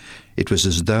 It was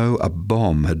as though a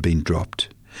bomb had been dropped.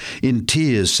 In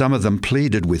tears, some of them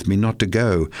pleaded with me not to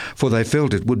go, for they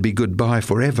felt it would be goodbye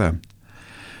forever.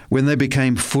 When they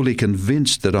became fully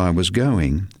convinced that I was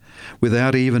going,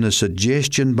 without even a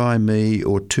suggestion by me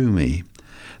or to me,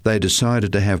 they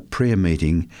decided to have prayer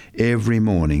meeting every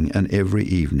morning and every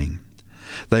evening.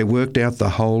 They worked out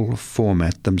the whole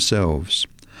format themselves.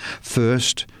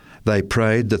 First, they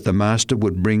prayed that the Master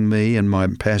would bring me and my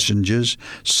passengers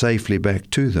safely back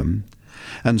to them,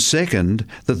 and second,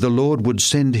 that the Lord would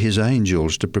send his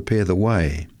angels to prepare the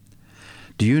way.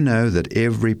 Do you know that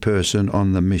every person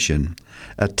on the mission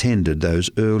attended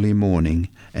those early morning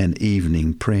and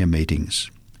evening prayer meetings?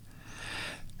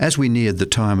 As we neared the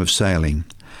time of sailing,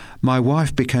 my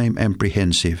wife became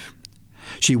apprehensive.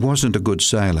 She wasn't a good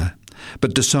sailor,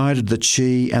 but decided that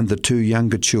she and the 2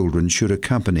 younger children should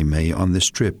accompany me on this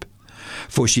trip,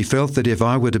 for she felt that if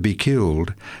I were to be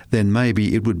killed, then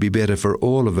maybe it would be better for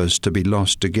all of us to be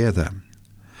lost together.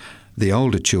 The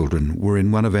older children were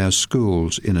in one of our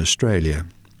schools in Australia.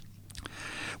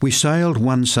 We sailed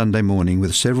one Sunday morning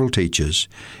with several teachers,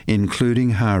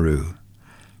 including Haru,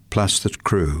 plus the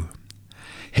crew.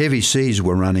 Heavy seas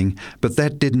were running, but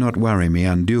that did not worry me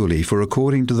unduly, for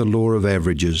according to the law of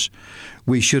averages,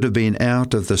 we should have been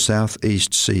out of the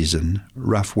southeast season,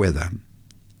 rough weather.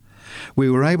 We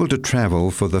were able to travel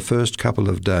for the first couple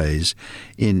of days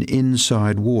in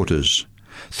inside waters,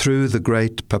 through the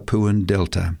great Papuan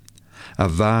Delta, a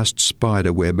vast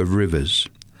spider web of rivers.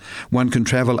 One can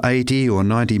travel 80 or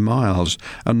 90 miles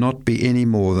and not be any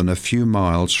more than a few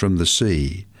miles from the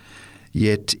sea,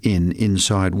 yet in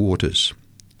inside waters.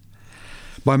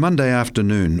 By Monday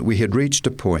afternoon we had reached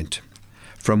a point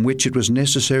from which it was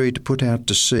necessary to put out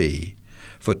to sea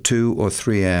for 2 or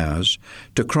 3 hours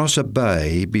to cross a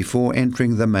bay before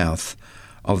entering the mouth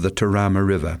of the Tarama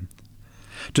River.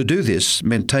 To do this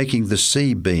meant taking the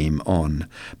sea beam on,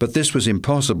 but this was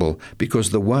impossible because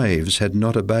the waves had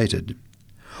not abated.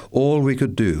 All we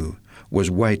could do was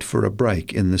wait for a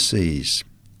break in the seas.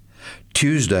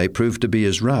 Tuesday proved to be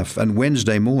as rough, and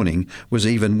Wednesday morning was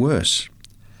even worse.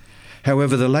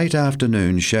 However, the late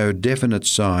afternoon showed definite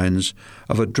signs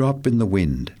of a drop in the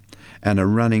wind and a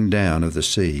running down of the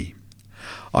sea.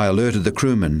 I alerted the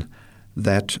crewmen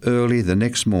that early the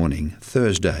next morning,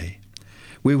 Thursday,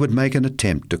 we would make an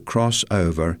attempt to cross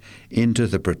over into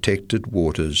the protected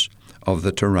waters of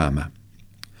the Tarama.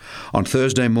 On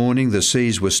Thursday morning the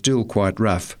seas were still quite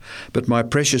rough, but my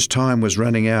precious time was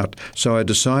running out, so I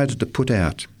decided to put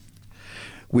out.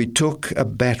 We took a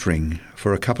battering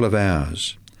for a couple of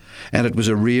hours, and it was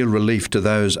a real relief to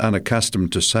those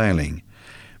unaccustomed to sailing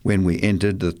when we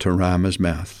entered the Tarama's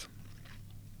mouth.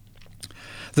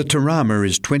 The Tarama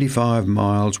is 25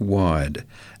 miles wide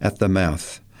at the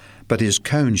mouth, but is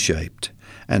cone-shaped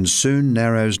and soon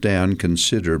narrows down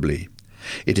considerably.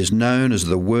 It is known as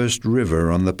the worst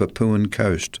river on the Papuan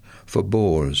coast for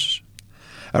boars.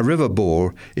 A river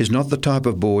boar is not the type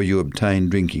of boar you obtain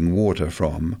drinking water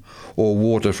from, or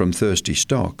water from thirsty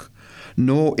stock,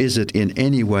 nor is it in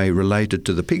any way related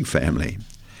to the pig family.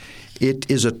 It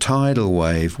is a tidal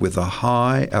wave with a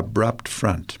high, abrupt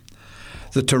front.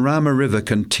 The Tarama River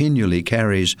continually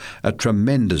carries a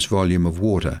tremendous volume of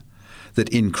water that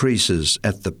increases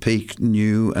at the peak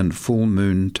new and full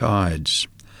moon tides.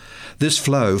 This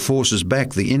flow forces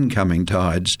back the incoming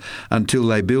tides until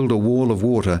they build a wall of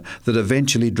water that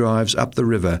eventually drives up the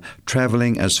river,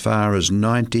 travelling as far as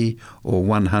 90 or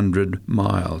 100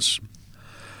 miles.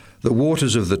 The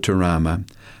waters of the Tarama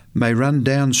may run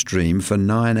downstream for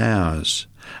 9 hours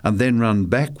and then run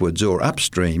backwards or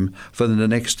upstream for the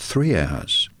next 3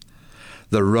 hours.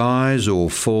 The rise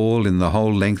or fall in the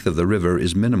whole length of the river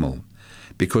is minimal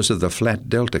because of the flat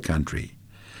delta country.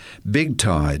 Big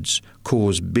tides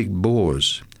cause big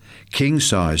bores.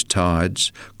 King-sized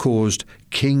tides caused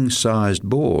king-sized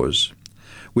bores,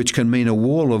 which can mean a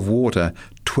wall of water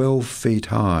 12 feet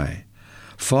high,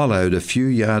 followed a few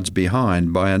yards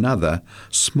behind by another,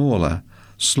 smaller,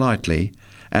 slightly,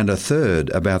 and a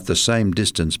third about the same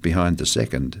distance behind the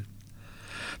second.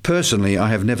 Personally, I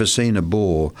have never seen a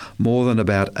bore more than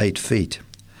about 8 feet,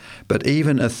 but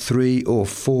even a 3 or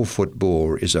 4 foot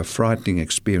bore is a frightening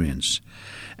experience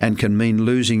and can mean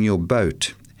losing your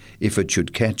boat if it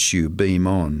should catch you beam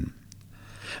on.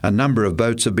 A number of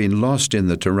boats have been lost in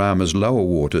the Tarama's lower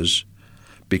waters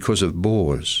because of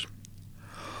bores.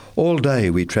 All day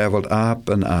we travelled up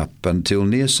and up until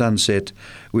near sunset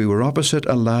we were opposite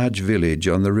a large village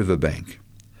on the riverbank.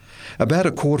 About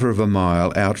a quarter of a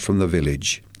mile out from the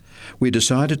village, we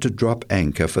decided to drop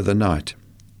anchor for the night.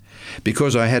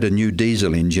 Because I had a new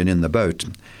diesel engine in the boat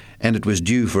and it was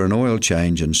due for an oil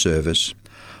change and service,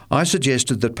 I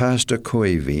suggested that Pastor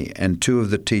Koivi and 2 of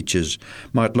the teachers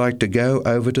might like to go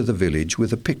over to the village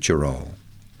with a picture roll.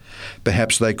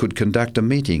 Perhaps they could conduct a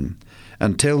meeting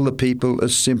and tell the people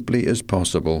as simply as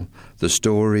possible the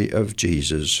story of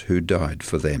Jesus who died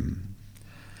for them.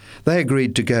 They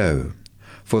agreed to go,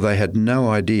 for they had no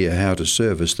idea how to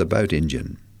service the boat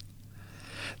engine.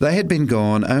 They had been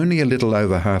gone only a little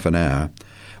over half an hour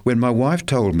when my wife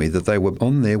told me that they were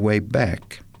on their way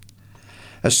back.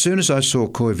 As soon as I saw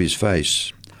Koivi's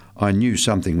face, I knew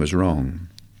something was wrong.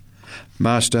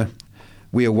 "Master,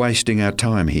 we are wasting our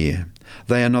time here.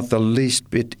 They are not the least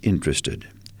bit interested."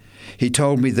 He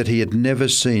told me that he had never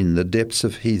seen the depths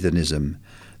of heathenism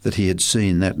that he had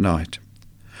seen that night.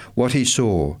 What he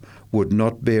saw would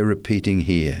not bear repeating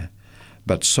here,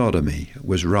 but sodomy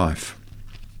was rife.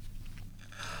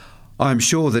 I am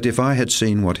sure that if I had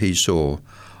seen what he saw,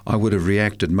 I would have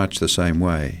reacted much the same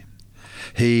way.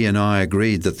 He and I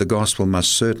agreed that the gospel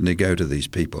must certainly go to these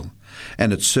people,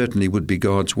 and it certainly would be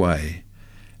God's way,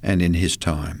 and in his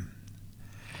time.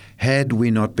 Had we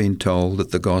not been told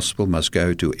that the gospel must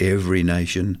go to every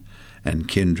nation and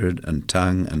kindred and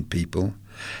tongue and people,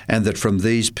 and that from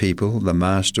these people the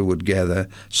Master would gather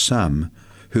some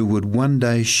who would one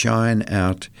day shine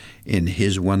out in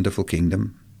his wonderful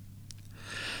kingdom?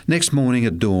 Next morning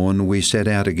at dawn we set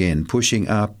out again, pushing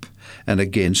up and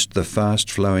against the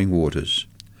fast-flowing waters.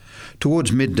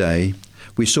 Towards midday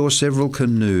we saw several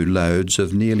canoe loads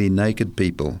of nearly naked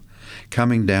people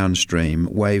coming downstream,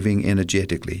 waving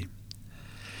energetically.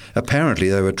 Apparently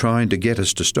they were trying to get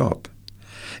us to stop.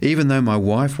 Even though my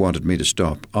wife wanted me to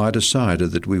stop, I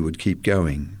decided that we would keep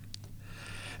going.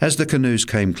 As the canoes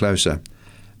came closer,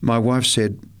 my wife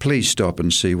said, "Please stop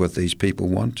and see what these people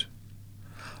want."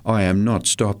 I am not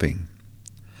stopping.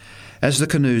 As the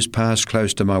canoes passed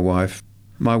close to my wife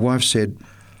said,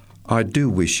 "I do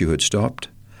wish you had stopped.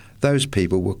 Those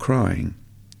people were crying."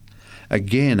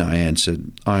 Again I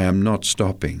answered, "I am not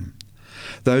stopping.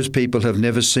 Those people have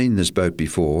never seen this boat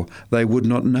before. They would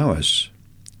not know us."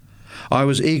 I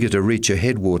was eager to reach a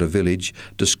headwater village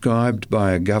described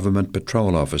by a government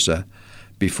patrol officer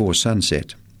before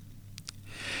sunset.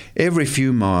 Every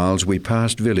few miles we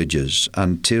passed villages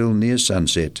until near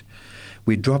sunset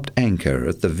we dropped anchor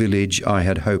at the village I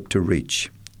had hoped to reach.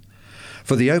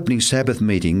 For the opening Sabbath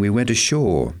meeting we went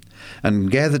ashore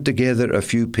and gathered together a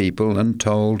few people and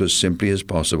told as simply as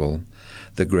possible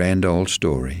the grand old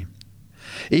story.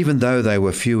 Even though they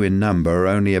were few in number,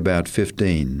 only about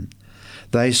 15,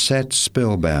 they sat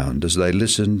spellbound as they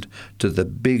listened to the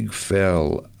big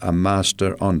fell, a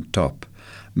master on top,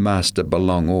 master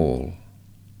belong all.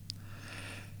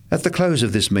 At the close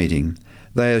of this meeting,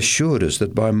 they assured us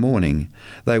that by morning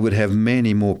they would have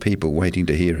many more people waiting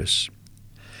to hear us.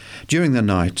 During the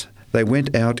night, they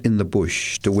went out in the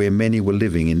bush to where many were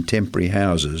living in temporary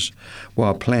houses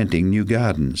while planting new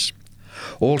gardens.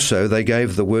 Also, they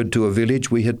gave the word to a village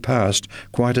we had passed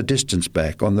quite a distance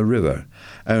back on the river,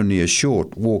 only a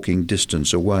short walking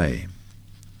distance away.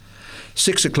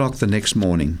 6 o'clock the next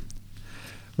morning,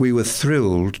 we were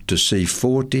thrilled to see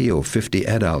 40 or 50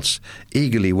 adults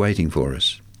eagerly waiting for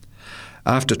us.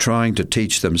 After trying to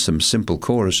teach them some simple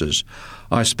choruses,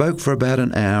 I spoke for about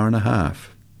an hour and a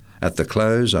half. At the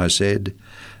close, I said,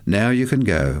 "Now you can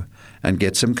go and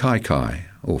get some kai-kai,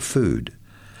 or food.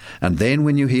 And then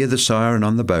when you hear the siren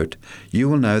on the boat, you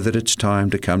will know that it's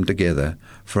time to come together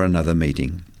for another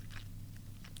meeting."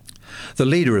 The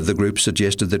leader of the group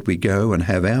suggested that we go and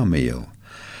have our meal,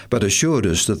 but assured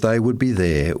us that they would be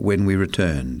there when we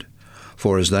returned,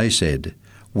 for as they said,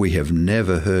 we have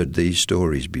never heard these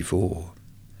stories before.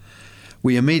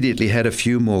 We immediately had a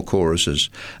few more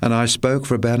choruses, and I spoke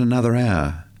for about another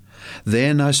hour.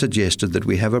 Then I suggested that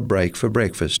we have a break for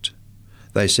breakfast.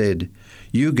 They said,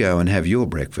 "You go and have your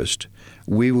breakfast.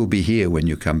 We will be here when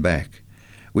you come back.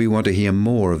 We want to hear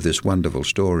more of this wonderful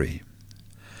story."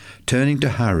 Turning to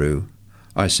Haru,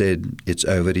 I said, "It's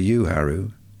over to you,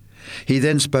 Haru." He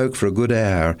then spoke for a good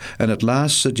hour and at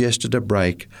last suggested a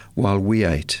break while we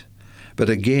ate. But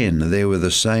again there were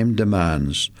the same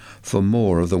demands for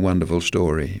more of the wonderful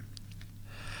story.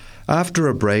 After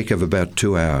a break of about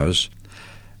 2 hours,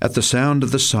 at the sound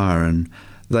of the siren,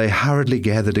 they hurriedly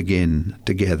gathered again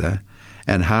together,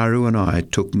 and Haru and I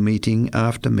took meeting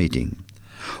after meeting.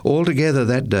 Altogether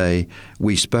that day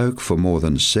we spoke for more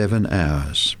than 7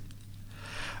 hours.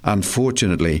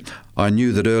 Unfortunately, I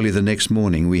knew that early the next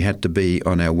morning we had to be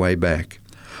on our way back,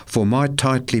 for my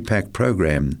tightly packed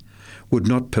program would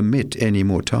not permit any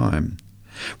more time.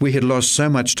 We had lost so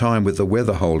much time with the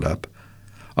weather hold-up.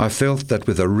 I felt that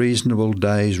with a reasonable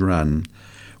day's run,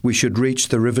 we should reach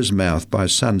the river's mouth by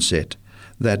sunset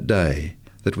that day,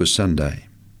 that was Sunday.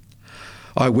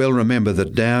 I well remember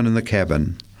that down in the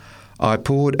cabin, I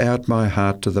poured out my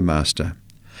heart to the Master,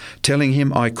 telling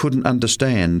him I couldn't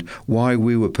understand why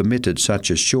we were permitted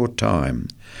such a short time,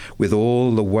 with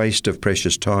all the waste of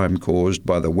precious time caused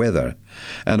by the weather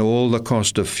and all the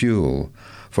cost of fuel,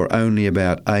 for only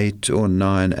about 8 or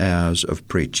 9 hours of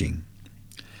preaching.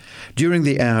 During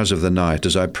the hours of the night,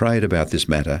 as I prayed about this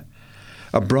matter,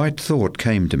 a bright thought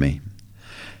came to me.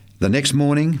 The next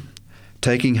morning,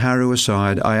 taking Haru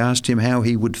aside, I asked him how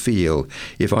he would feel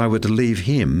if I were to leave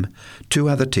him, 2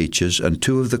 other teachers and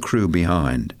 2 of the crew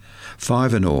behind,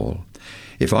 5 in all,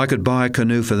 if I could buy a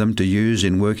canoe for them to use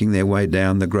in working their way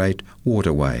down the great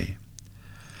waterway.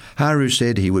 Haru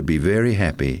said he would be very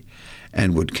happy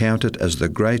and would count it as the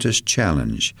greatest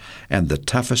challenge and the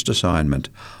toughest assignment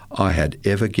I had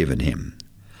ever given him.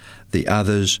 The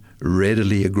others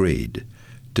readily agreed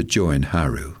to join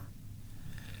Haru.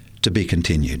 To be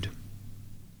continued.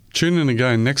 Tune in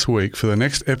again next week for the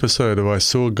next episode of I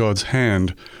Saw God's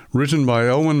Hand, written by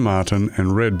Elwyn Martin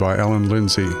and read by Alan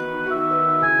Lindsay.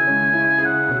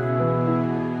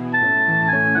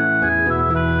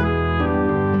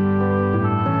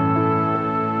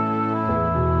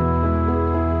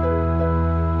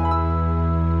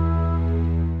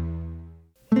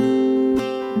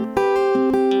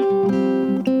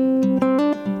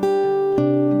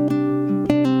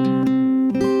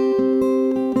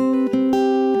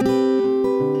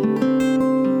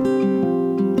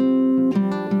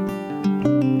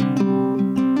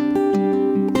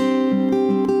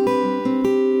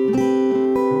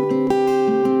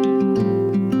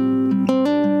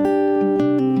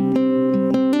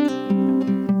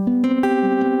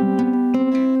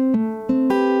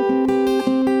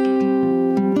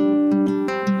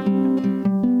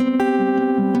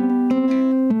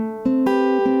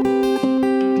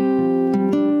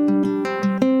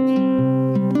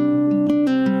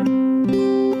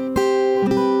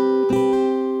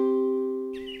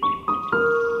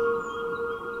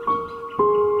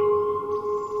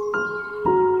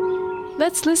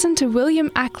 Let's listen to William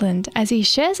Ackland as he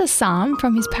shares a psalm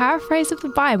from his paraphrase of the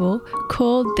Bible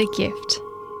called The Gift.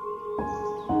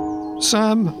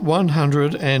 Psalm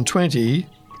 120,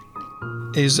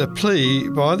 is a plea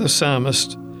by the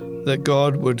psalmist that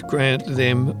God would grant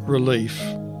them relief.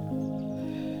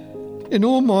 In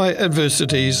all my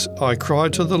adversities I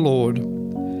cried to the Lord,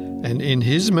 and in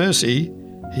his mercy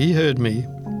he heard me.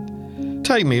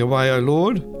 Take me away, O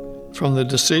Lord, from the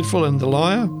deceitful and the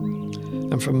liar,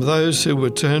 and from those who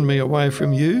would turn me away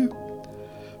from you.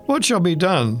 What shall be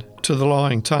done to the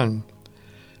lying tongue?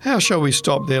 How shall we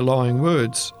stop their lying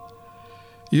words?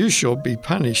 You shall be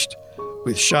punished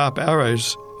with sharp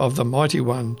arrows of the mighty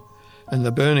one, and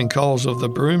the burning coals of the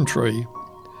broom tree.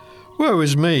 Woe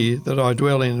is me that I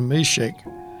dwell in Meshech,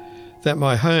 that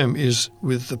my home is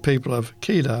with the people of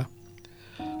Kedar.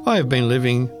 I have been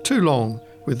living too long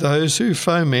with those who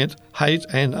foment hate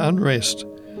and unrest.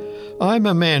 I am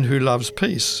a man who loves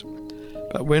peace,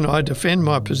 but when I defend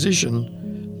my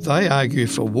position, they argue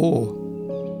for war.